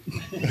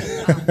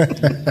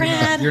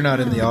 Brad, you're not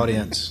in the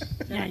audience.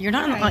 Yeah, you're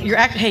not.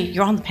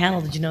 You're on the panel.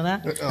 Did you know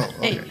that? Oh,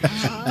 okay. Hey,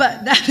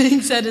 but that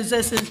being said,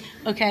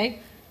 okay.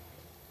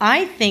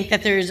 I think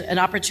that there's an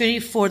opportunity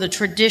for the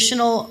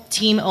traditional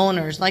team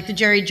owners, like the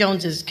Jerry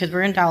Joneses, because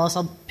we're in Dallas.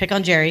 I'll pick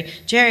on Jerry.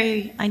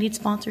 Jerry, I need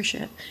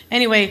sponsorship.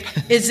 Anyway,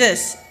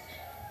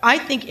 I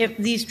think if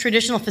these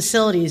traditional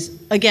facilities,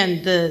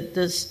 again,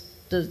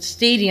 the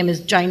stadium is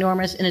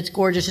ginormous and it's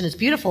gorgeous and it's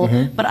beautiful,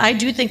 but I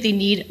do think they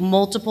need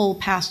multiple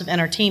passive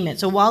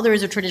entertainment. So while there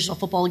is a traditional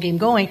football game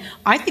going,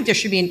 I think there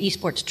should be an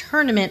esports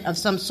tournament of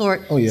some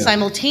sort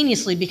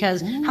simultaneously,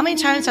 because how many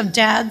times have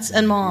dads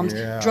and moms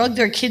drugged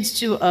their kids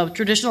to a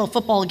traditional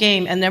football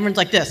game and everyone's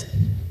like this?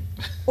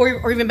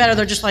 Or even better,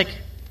 they're just like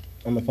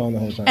on the phone the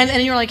whole time.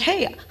 And you're like,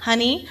 hey,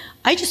 honey,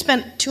 I just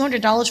spent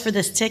 $200 for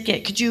this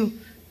ticket. Could you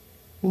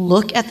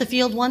look at the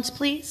field once,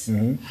 please?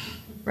 Mm-hmm.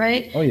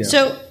 Right? Oh, yeah.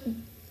 So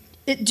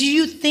do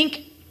you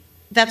think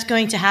that's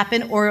going to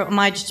happen, or am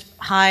I just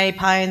high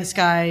pie in the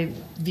sky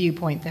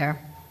viewpoint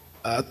there?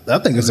 I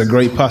think it's a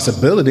great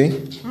possibility.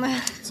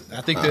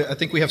 I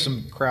think we have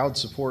some crowd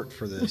support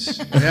for this.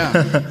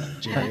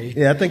 Jerry.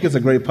 Yeah, I think it's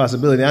a great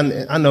possibility.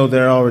 I know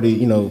they're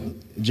already,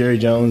 Jerry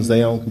Jones,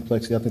 they own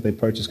Complexity. I think they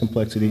purchased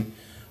Complexity.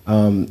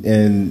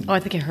 I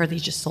think I heard they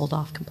just sold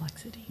off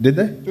Complexity. Did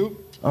they?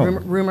 Oh.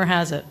 Rumor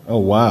has it. Oh,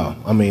 wow.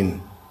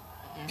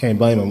 Can't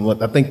blame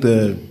them. I think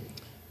the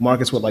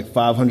market's like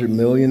 $500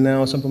 million now,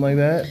 or something like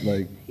that.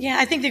 Yeah,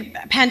 I think the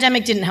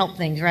pandemic didn't help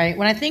things, right?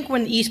 When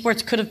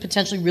esports could have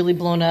potentially really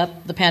blown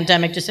up, the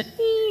pandemic just said.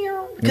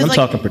 I'm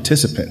talking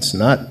participants,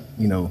 not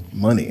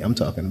money. I'm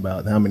talking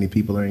about how many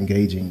people are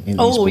engaging in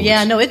esports. Oh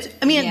yeah, no,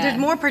 there's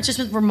more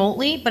participants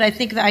remotely, but I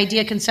think the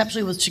idea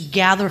conceptually was to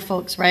gather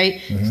folks,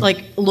 right,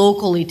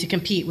 locally to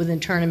compete within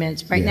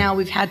tournaments. Right now,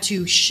 we've had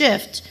to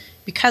shift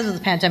because of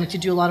the pandemic to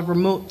do a lot of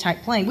remote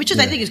type playing, which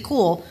I think is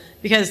cool,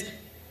 because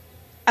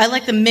I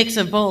like the mix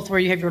of both, where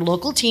you have your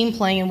local team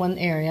playing in one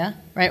area,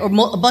 right, or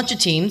a bunch of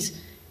teams,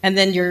 and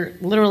then you're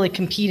literally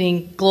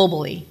competing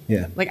globally.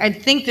 Yeah. I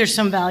think there's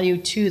some value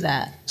to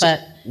that.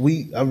 But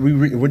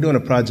we're doing a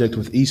project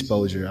with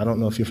Exposure. I don't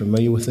know if you're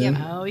familiar with them.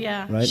 Oh,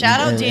 yeah. Right? Shout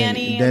out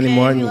Danny. Danny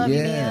Martin. Love you,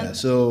 yeah. man.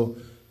 So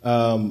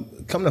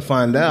come to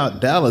find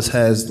out, Dallas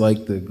has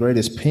the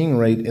greatest ping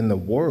rate in the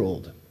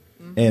world.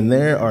 And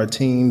there are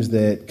teams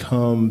that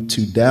come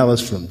to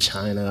Dallas from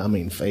China,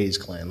 FaZe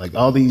Clan,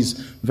 all these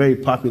very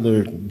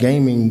popular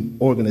gaming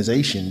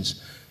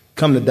organizations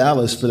come to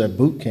Dallas for their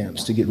boot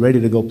camps to get ready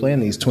to go play in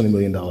these $20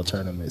 million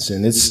tournaments.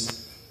 And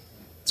it's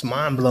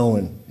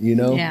mind-blowing,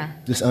 Yeah.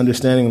 Just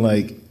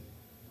understanding,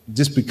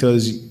 just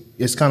because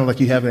it's kind of like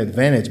you have an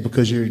advantage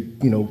because you're,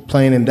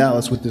 playing in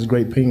Dallas with this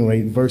great ping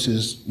rate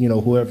versus,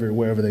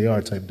 wherever they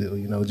are type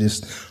deal,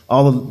 just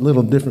all the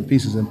little different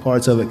pieces and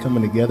parts of it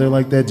coming together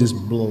like that just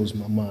blows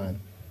my mind.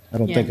 I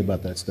don't think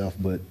about that stuff,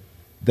 but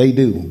they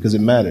do because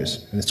it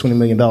matters. And it's $20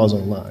 million on the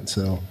line,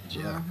 so.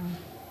 Yeah.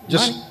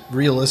 Just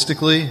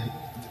realistically,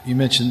 you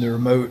mentioned the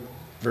remote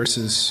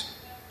versus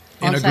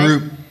in a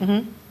group.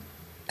 Mm-hmm.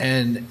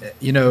 And,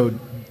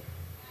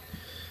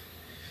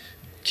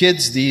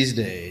 kids these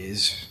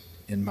days,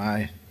 in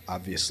my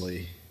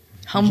obviously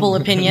humble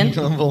opinion,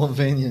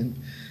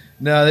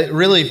 no, it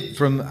really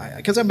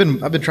because I've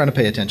been trying to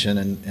pay attention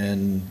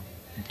and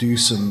do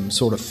some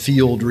sort of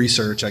field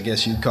research, I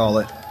guess you'd call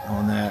it,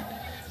 on that.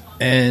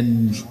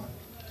 And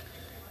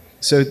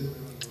so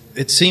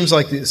it seems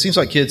like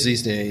kids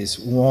these days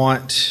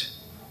want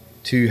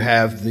to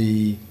have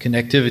the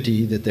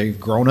connectivity that they've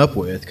grown up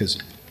with, because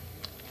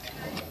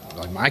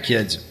like my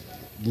kids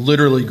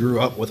literally grew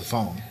up with a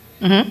phone.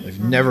 Mm-hmm. They've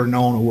never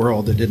known a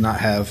world that did not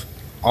have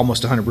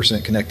almost 100%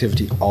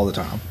 connectivity all the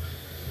time.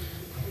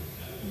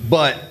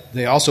 But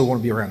they also want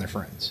to be around their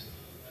friends.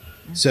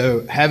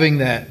 So having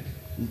that,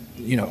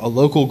 a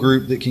local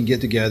group that can get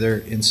together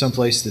in some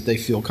place that they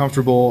feel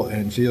comfortable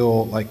and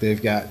feel like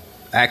they've got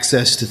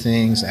access to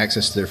things,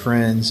 access to their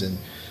friends, and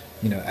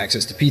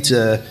access to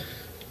pizza,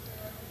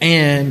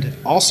 and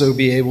also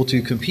be able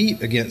to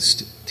compete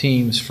against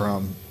teams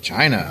from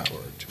China or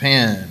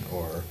Japan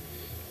or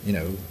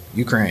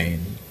Ukraine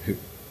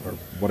or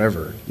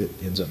whatever it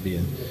ends up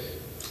being.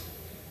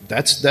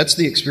 That's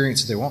the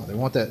experience that they want. They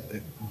want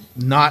that,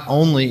 not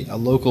only a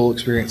local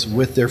experience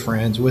with their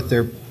friends, with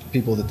their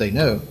people that they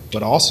know,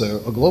 but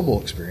also a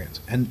global experience.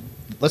 And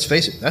let's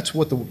face it, that's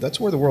where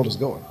the world is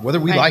going, whether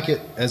we like it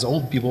as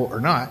old people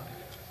or not.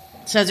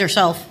 Says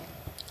yourself.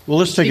 Well,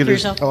 let's take Speak it. for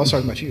yourself. Oh, I was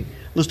talking about you.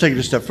 Let's take it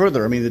a step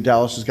further. I mean, the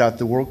Dallas has got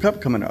the World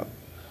Cup coming up.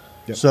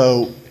 Yep.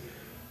 So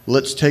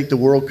let's take the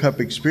World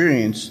Cup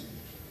experience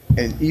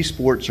and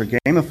esports or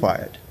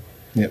gamify it.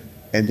 Yep.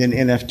 And then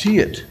NFT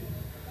it.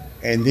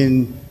 And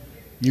then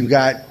you've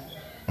got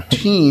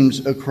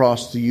teams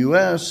across the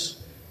U.S.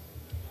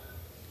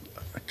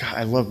 God,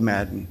 I love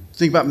Madden.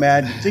 Think about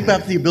Madden. Think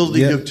about the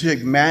ability to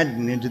take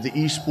Madden into the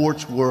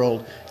esports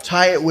world,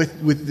 tie it with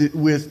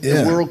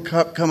the World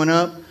Cup coming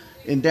up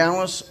in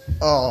Dallas.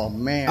 Oh,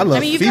 man. I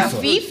love you've got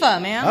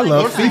FIFA, man. I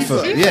love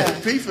FIFA. Yeah.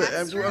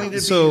 FIFA. I mean,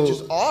 it'd So- be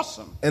just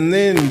awesome. And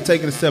then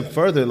take it a step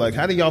further, like,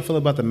 how do y'all feel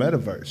about the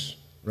metaverse,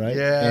 right?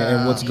 Yeah.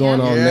 And what's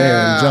going on Yeah. there,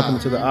 and jumping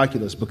into the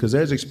Oculus, because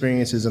there's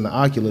experiences in the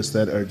Oculus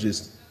that are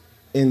just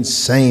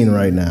insane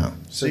right now.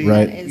 See?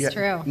 Right? That is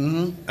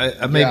true.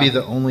 I may be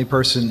the only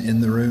person in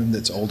the room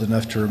that's old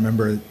enough to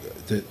remember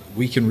that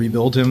we can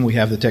rebuild him. We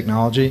have the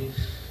technology.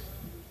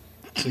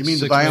 You mean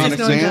the 6 Bionic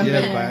million? Man?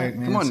 Yeah, the Bionic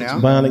Man. Come on now.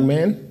 Bionic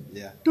Man?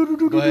 Yeah. But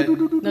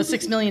No,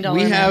 $6 million.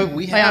 we have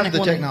Bionic the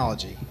woman.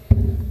 technology.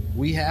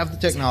 We have the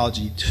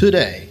technology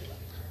today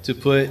to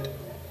put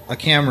a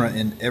camera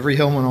in every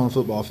helmet on a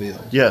football field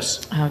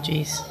Yes. Oh,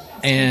 jeez.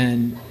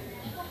 and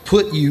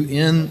put you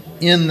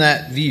in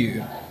that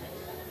view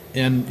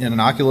in an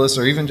Oculus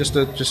or even just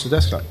a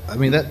desktop. I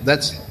mean,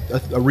 that's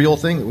a real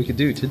thing that we could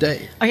do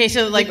today. Okay,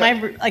 so like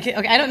okay,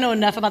 I don't know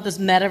enough about this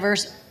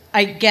metaverse.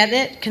 I get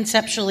it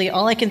conceptually.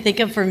 All I can think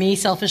of for me,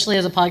 selfishly,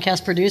 as a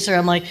podcast producer,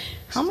 I'm like,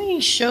 how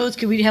many shows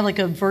could we have like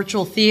a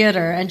virtual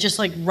theater and just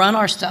like run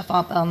our stuff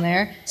up on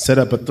there Set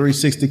up a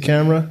 360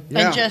 camera.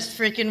 and just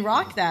freaking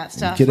rock that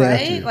stuff, Get after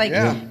right? it. Like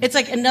it's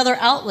like another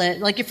outlet.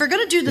 Like if we're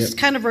gonna do this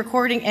kind of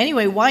recording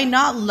anyway, why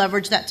not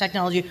leverage that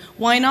technology?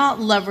 Why not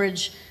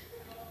leverage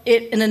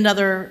it in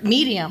another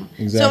medium?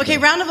 Exactly. So, okay,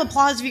 round of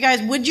applause if you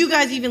guys. Would you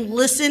guys even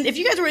listen? If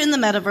you guys were in the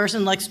metaverse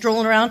and like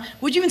strolling around,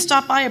 would you even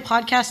stop by a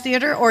podcast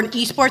theater or an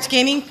esports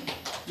gaming?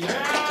 Yeah.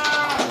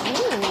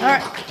 All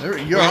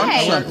right. You're on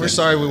Hey. something. We're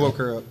sorry we woke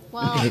her up.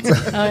 Well,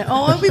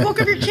 Oh, we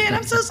woke up your kid.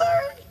 I'm so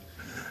sorry.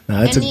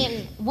 No, it's I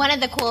mean, one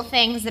of the cool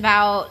things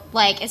about,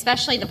 like,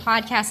 especially the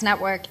podcast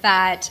network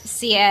that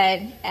Sia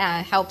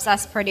helps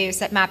us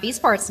produce at Map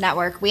Esports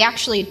Network, we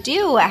actually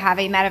do have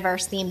a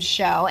metaverse-themed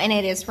show, and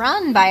it is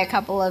run by a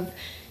couple of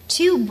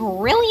two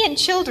brilliant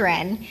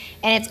children,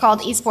 and it's called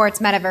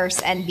Esports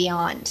Metaverse and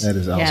Beyond. that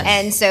is awesome. Yes.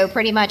 And so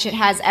pretty much it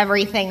has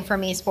everything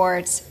from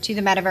esports to the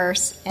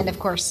metaverse and, of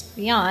course,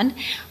 beyond.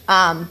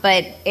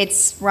 But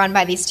it's run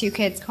by these two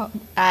kids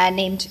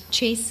named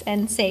Chase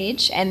and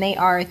Sage, and they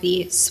are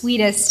the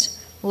sweetest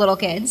little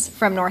kids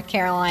from North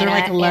Carolina. They're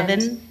like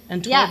 11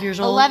 and 12 years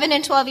old. 11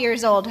 and 12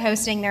 years old,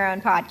 hosting their own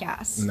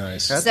podcast.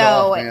 Nice. That's So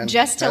off, man.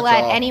 just to That's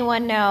let off.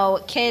 anyone know,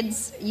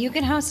 kids, you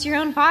can host your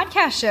own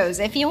podcast shows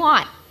if you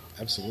want.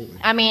 Absolutely.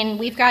 I mean,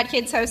 we've got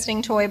kids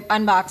hosting toy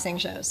unboxing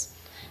shows.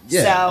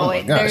 Yeah. So Oh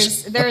my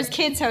gosh. there's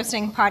kids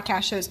hosting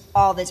podcast shows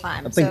all the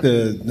time. I think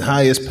the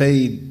highest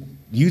paid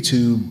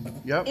YouTube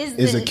Yep.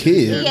 is a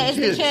kid. Yeah, is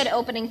Kids. the kid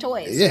opening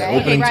toys, Yeah,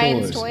 right? opening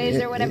Ryan's toys.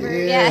 or whatever.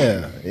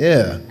 Yeah.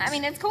 I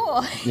mean, it's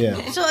cool.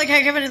 Yeah. So, like, I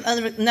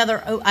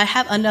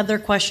have another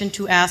question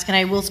to ask, and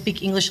I will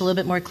speak English a little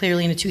bit more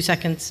clearly in 2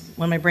 seconds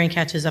when my brain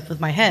catches up with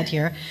my head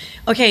here.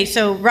 Okay,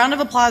 so round of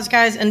applause,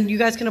 guys, and you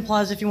guys can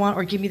applause if you want,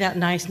 or give me that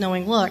nice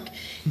knowing look.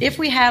 If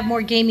we have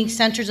more gaming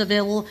centers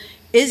available,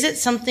 is it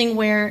something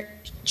where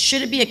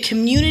should it be a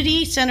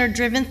community-centered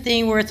driven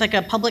thing where it's like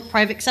a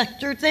public-private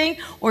sector thing,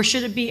 or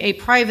should it be a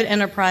private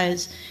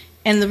enterprise?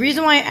 And the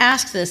reason why I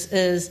ask this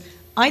is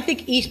I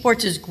think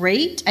esports is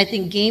great. I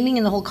think gaming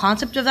and the whole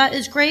concept of that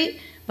is great,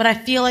 but I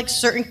feel like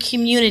certain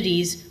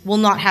communities will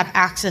not have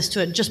access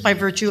to it just by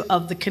virtue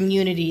of the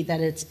community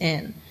that it's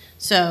in.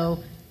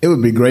 So It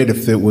would be great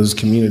if it was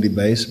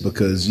community-based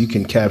because you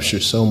can capture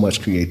so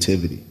much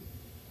creativity.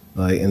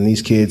 Like, and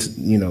these kids,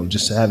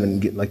 just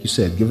like you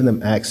said, giving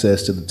them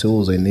access to the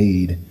tools they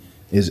need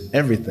is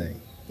everything.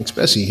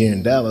 Especially here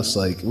in Dallas,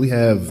 like we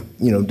have,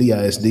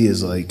 DISD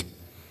is like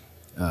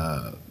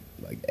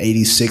like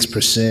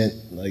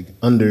 86% like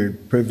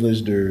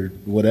underprivileged or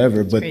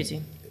whatever, but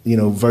crazy.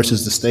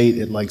 Versus the state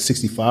at like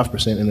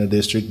 65% in a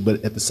district,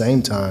 but at the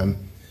same time,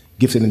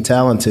 gifted and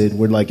talented,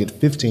 we're like at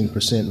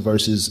 15%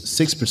 versus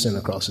 6%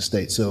 across the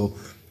state. So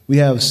we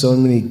have so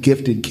many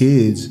gifted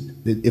kids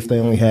that if they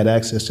only had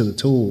access to the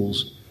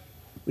tools,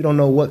 we don't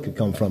know what could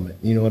come from it.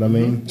 You know what I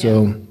mean? Yeah.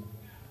 So,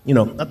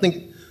 I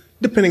think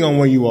depending on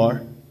where you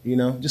are,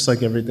 just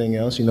like everything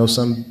else,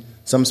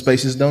 some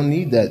spaces don't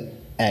need that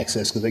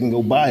access because they can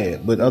go buy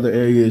it, but other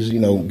areas,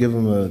 give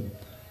them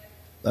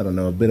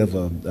a bit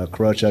of a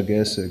crutch, I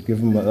guess, or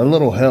give them a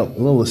little help, a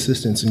little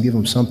assistance, and give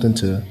them something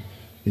to,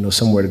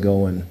 somewhere to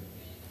go and,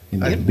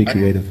 be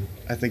creative.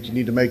 I think you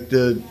need to make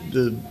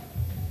the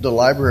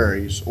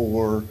libraries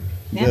or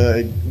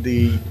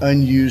the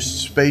unused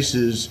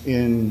spaces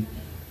in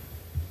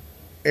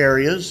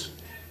areas,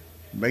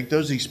 make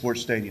those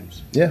esports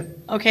stadiums. Yeah.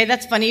 Okay,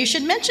 that's funny. You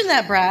should mention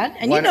that, Brad.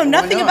 And Why you know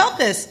not? nothing Why not? about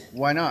this.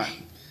 Why not?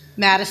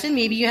 Madison,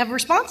 maybe you have a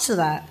response to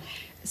that.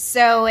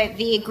 So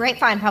the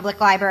Grapevine Public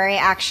Library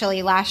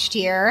actually last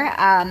year,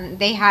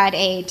 they had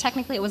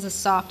technically it was a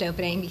soft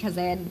opening because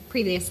they had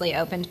previously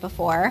opened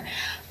before,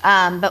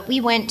 but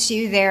we went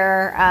to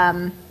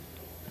their,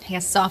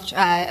 soft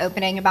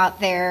opening about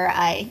their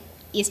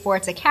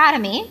esports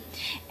academy,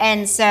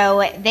 and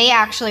so they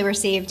actually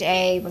received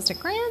a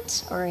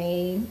grant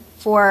or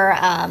for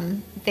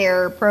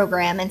their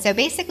program. And so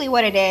basically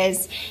what it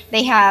is,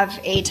 they have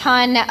a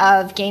ton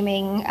of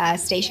gaming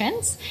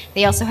stations.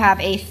 They also have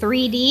a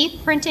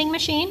 3D printing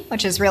machine,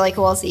 which is really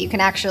cool. So you can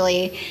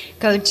actually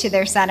go to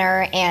their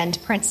center and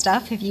print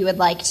stuff if you would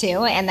like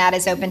to. And that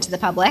is open to the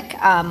public,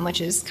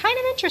 which is kind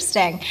of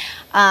interesting.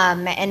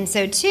 And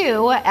so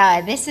too,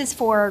 this is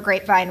for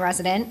Grapevine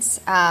residents.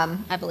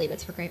 I believe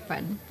it's for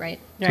Grapevine, right?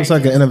 So it's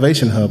like an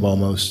innovation hub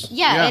almost.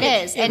 Yeah,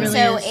 it is. And really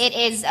so is. it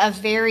is a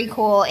very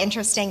cool,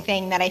 interesting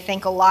thing that I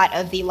think a lot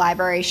of the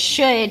libraries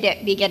should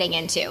be getting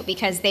into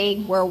because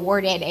they were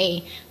awarded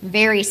a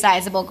very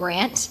sizable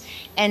grant.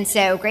 And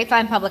so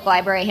Grapevine Public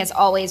Library has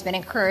always been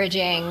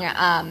encouraging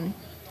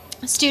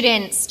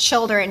students,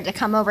 children to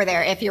come over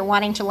there if you're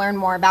wanting to learn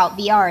more about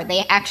VR.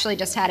 They actually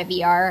just had a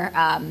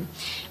VR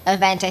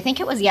event, I think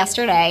it was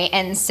yesterday,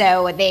 and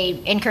so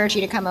they encourage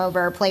you to come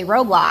over, play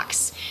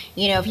Roblox.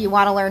 If you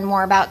want to learn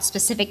more about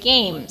specific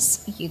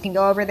games, you can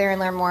go over there and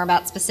learn more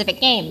about specific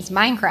games,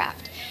 Minecraft,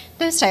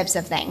 those types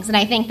of things. And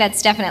I think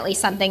that's definitely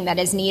something that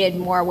is needed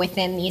more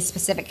within these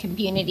specific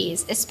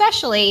communities,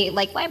 especially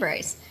like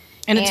libraries.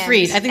 And it's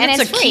free. I think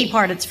that's a key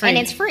part. It's free. And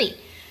it's free.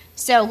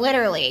 So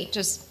literally,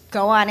 just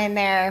go on in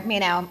there,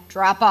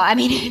 drop off. I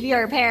mean, if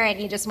you're a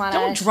parent, you just want to...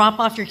 Don't drop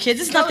off your kids.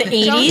 It's not the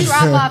 80s. Don't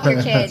drop off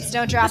your kids.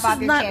 Don't drop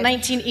off your kids. This is not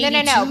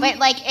 1982. No.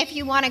 But, if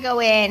you want to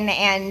go in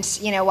and,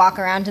 walk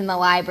around in the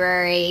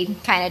library,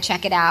 kind of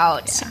check it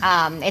out,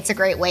 it's a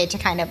great way to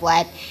kind of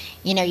let...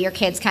 your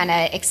kids kind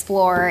of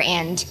explore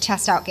and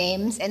test out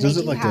games. And is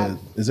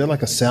there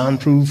like a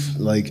soundproof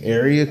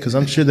area? Because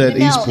I'm sure that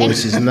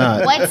esports is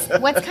not.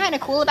 What's kind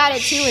of cool about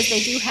it too is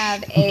they do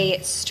have a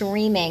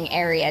streaming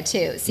area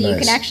too, so you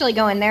Nice. can actually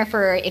go in there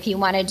for if you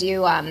want to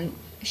do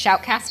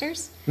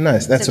shoutcasters.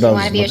 Nice. That's So what if you I was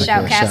want to be a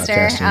looking for,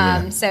 shoutcaster,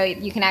 yeah. so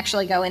you can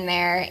actually go in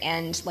there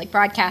and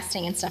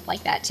broadcasting and stuff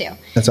like that too.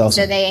 That's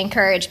awesome. So they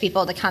encourage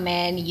people to come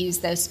in, use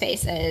those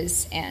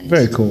spaces, and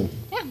Very cool.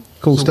 Yeah.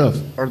 Cool stuff.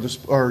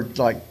 Are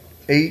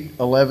 8,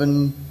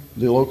 11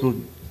 the local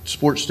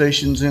sports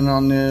stations in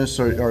on this,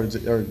 or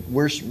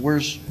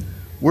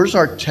where's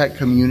our tech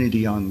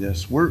community on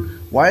this?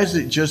 Why is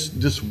it just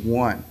this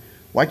one?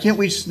 Why can't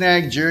we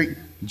snag Jerry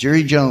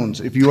Jones?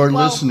 If you are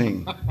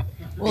listening,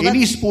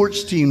 any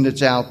sports team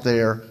that's out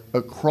there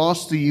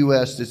across the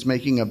U.S. that's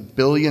making $1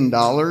 billion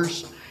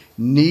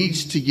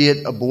needs to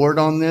get aboard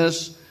on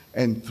this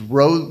and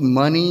throw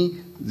money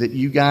that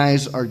you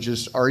guys are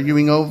just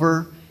arguing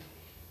over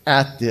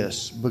at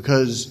this,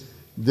 because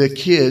the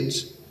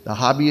kids, the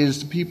hobby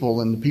is the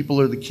people, and the people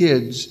are the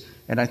kids.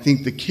 And I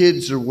think the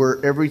kids are where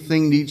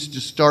everything needs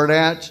to start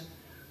at.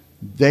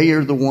 They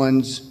are the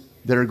ones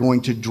that are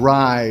going to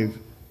drive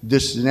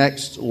this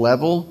next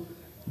level.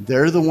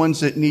 They're the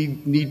ones that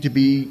need to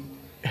be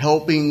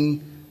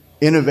helping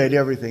innovate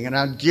everything. And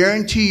I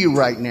guarantee you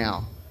right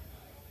now,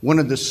 one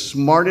of the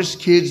smartest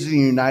kids in the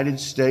United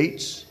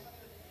States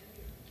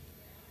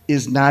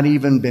is not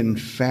even been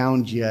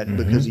found yet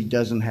because he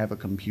doesn't have a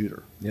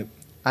computer. Yep.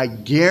 I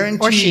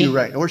guarantee you,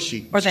 right? Or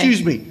she. Or they.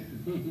 Excuse me.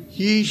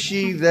 He,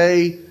 she,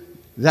 they.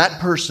 That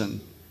person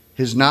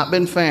has not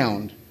been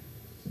found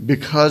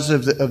because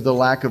of the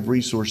lack of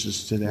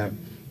resources to them,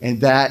 and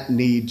that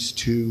needs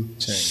to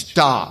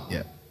stop.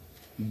 Yeah.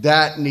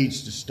 That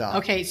needs to stop.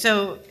 Okay,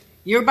 so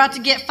you're about to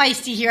get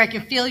feisty here. I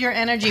can feel your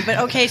energy. But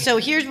okay, so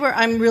here's where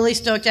I'm really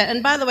stoked at.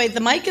 And by the way, The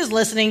Mic is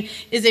Listening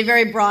is a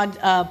very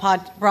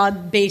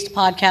broad-based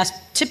podcast,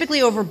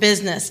 typically over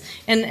business.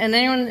 And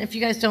anyone, if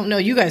you guys don't know,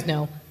 you guys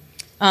know,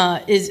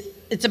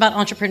 it's about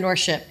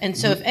entrepreneurship. And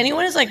so if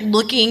anyone is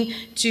looking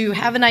to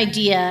have an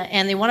idea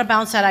and they want to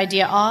bounce that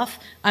idea off,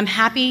 I'm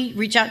happy.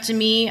 Reach out to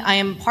me. I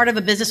am part of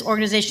a business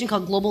organization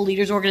called Global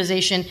Leaders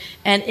Organization,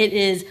 and it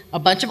is a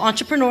bunch of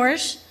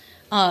entrepreneurs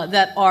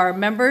that are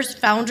members,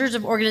 founders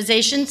of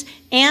organizations,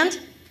 and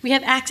we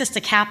have access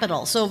to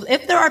capital. So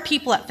if there are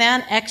people at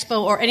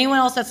FANEXPO or anyone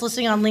else that's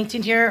listening on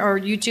LinkedIn here or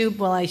YouTube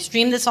while I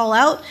stream this all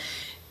out,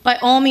 by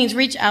all means,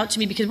 reach out to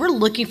me because we're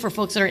looking for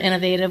folks that are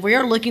innovative. We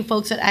are looking for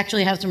folks that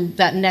actually have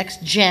that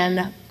next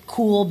gen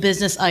cool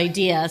business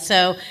idea.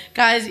 So,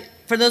 guys,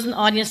 for those in the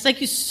audience,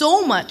 thank you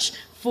so much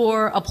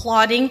for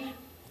applauding.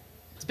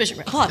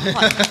 Applaud.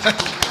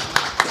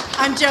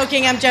 I'm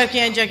joking.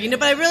 No,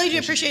 but I really do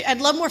appreciate.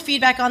 I'd love more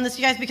feedback on this,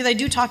 you guys, because I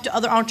do talk to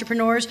other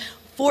entrepreneurs.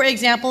 For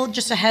example,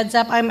 just a heads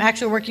up, I'm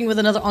actually working with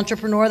another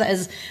entrepreneur that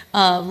is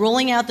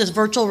rolling out this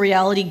virtual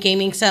reality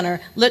gaming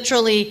center.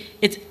 Literally,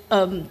 it's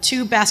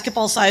 2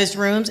 basketball-sized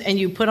rooms, and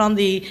you put on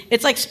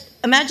it's like,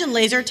 imagine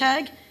laser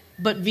tag,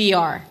 but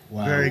VR.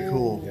 Wow. Very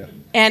cool. Yeah.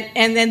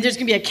 And then there's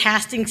going to be a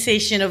casting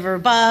station over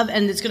above,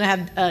 and it's going to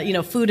have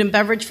food and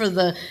beverage for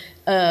the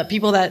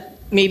people that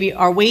maybe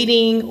are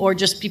waiting, or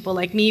just people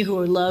like me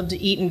who love to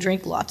eat and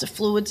drink lots of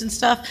fluids and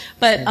stuff.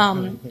 But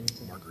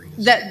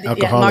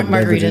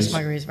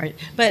margaritas, right?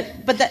 But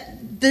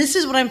this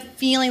is what I'm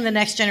feeling the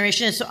next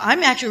generation is. So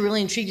I'm actually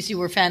really intrigued to see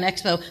where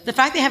FANEXPO. The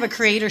fact they have a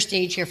creator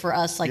stage here for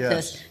us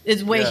this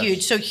is way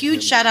huge. So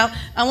huge shout out.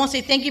 I want to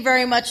say thank you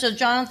very much to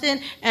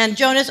Jonathan and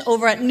Jonas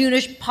over at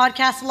Noonish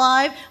Podcast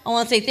Live. I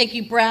want to say thank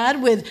you,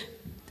 Brad, with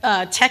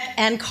Tech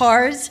and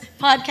Cars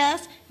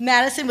podcast.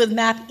 Madison with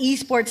Map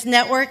Esports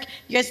Network.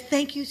 You guys,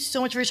 thank you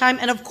so much for your time.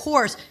 And of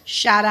course,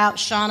 shout out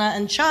Shauna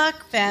and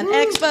Chuck,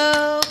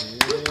 FANEXPO.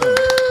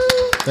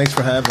 Thanks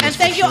for having us. And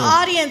thank you,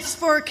 audience,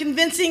 for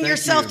convincing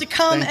yourself to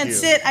come and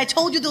sit. I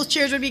told you those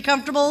chairs would be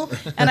comfortable,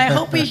 and I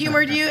hope we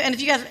humored you. And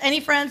if you guys have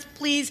any friends,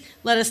 please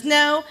let us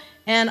know.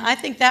 And I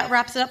think that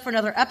wraps it up for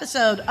another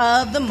episode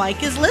of The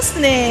Mic is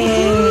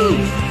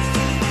Listening.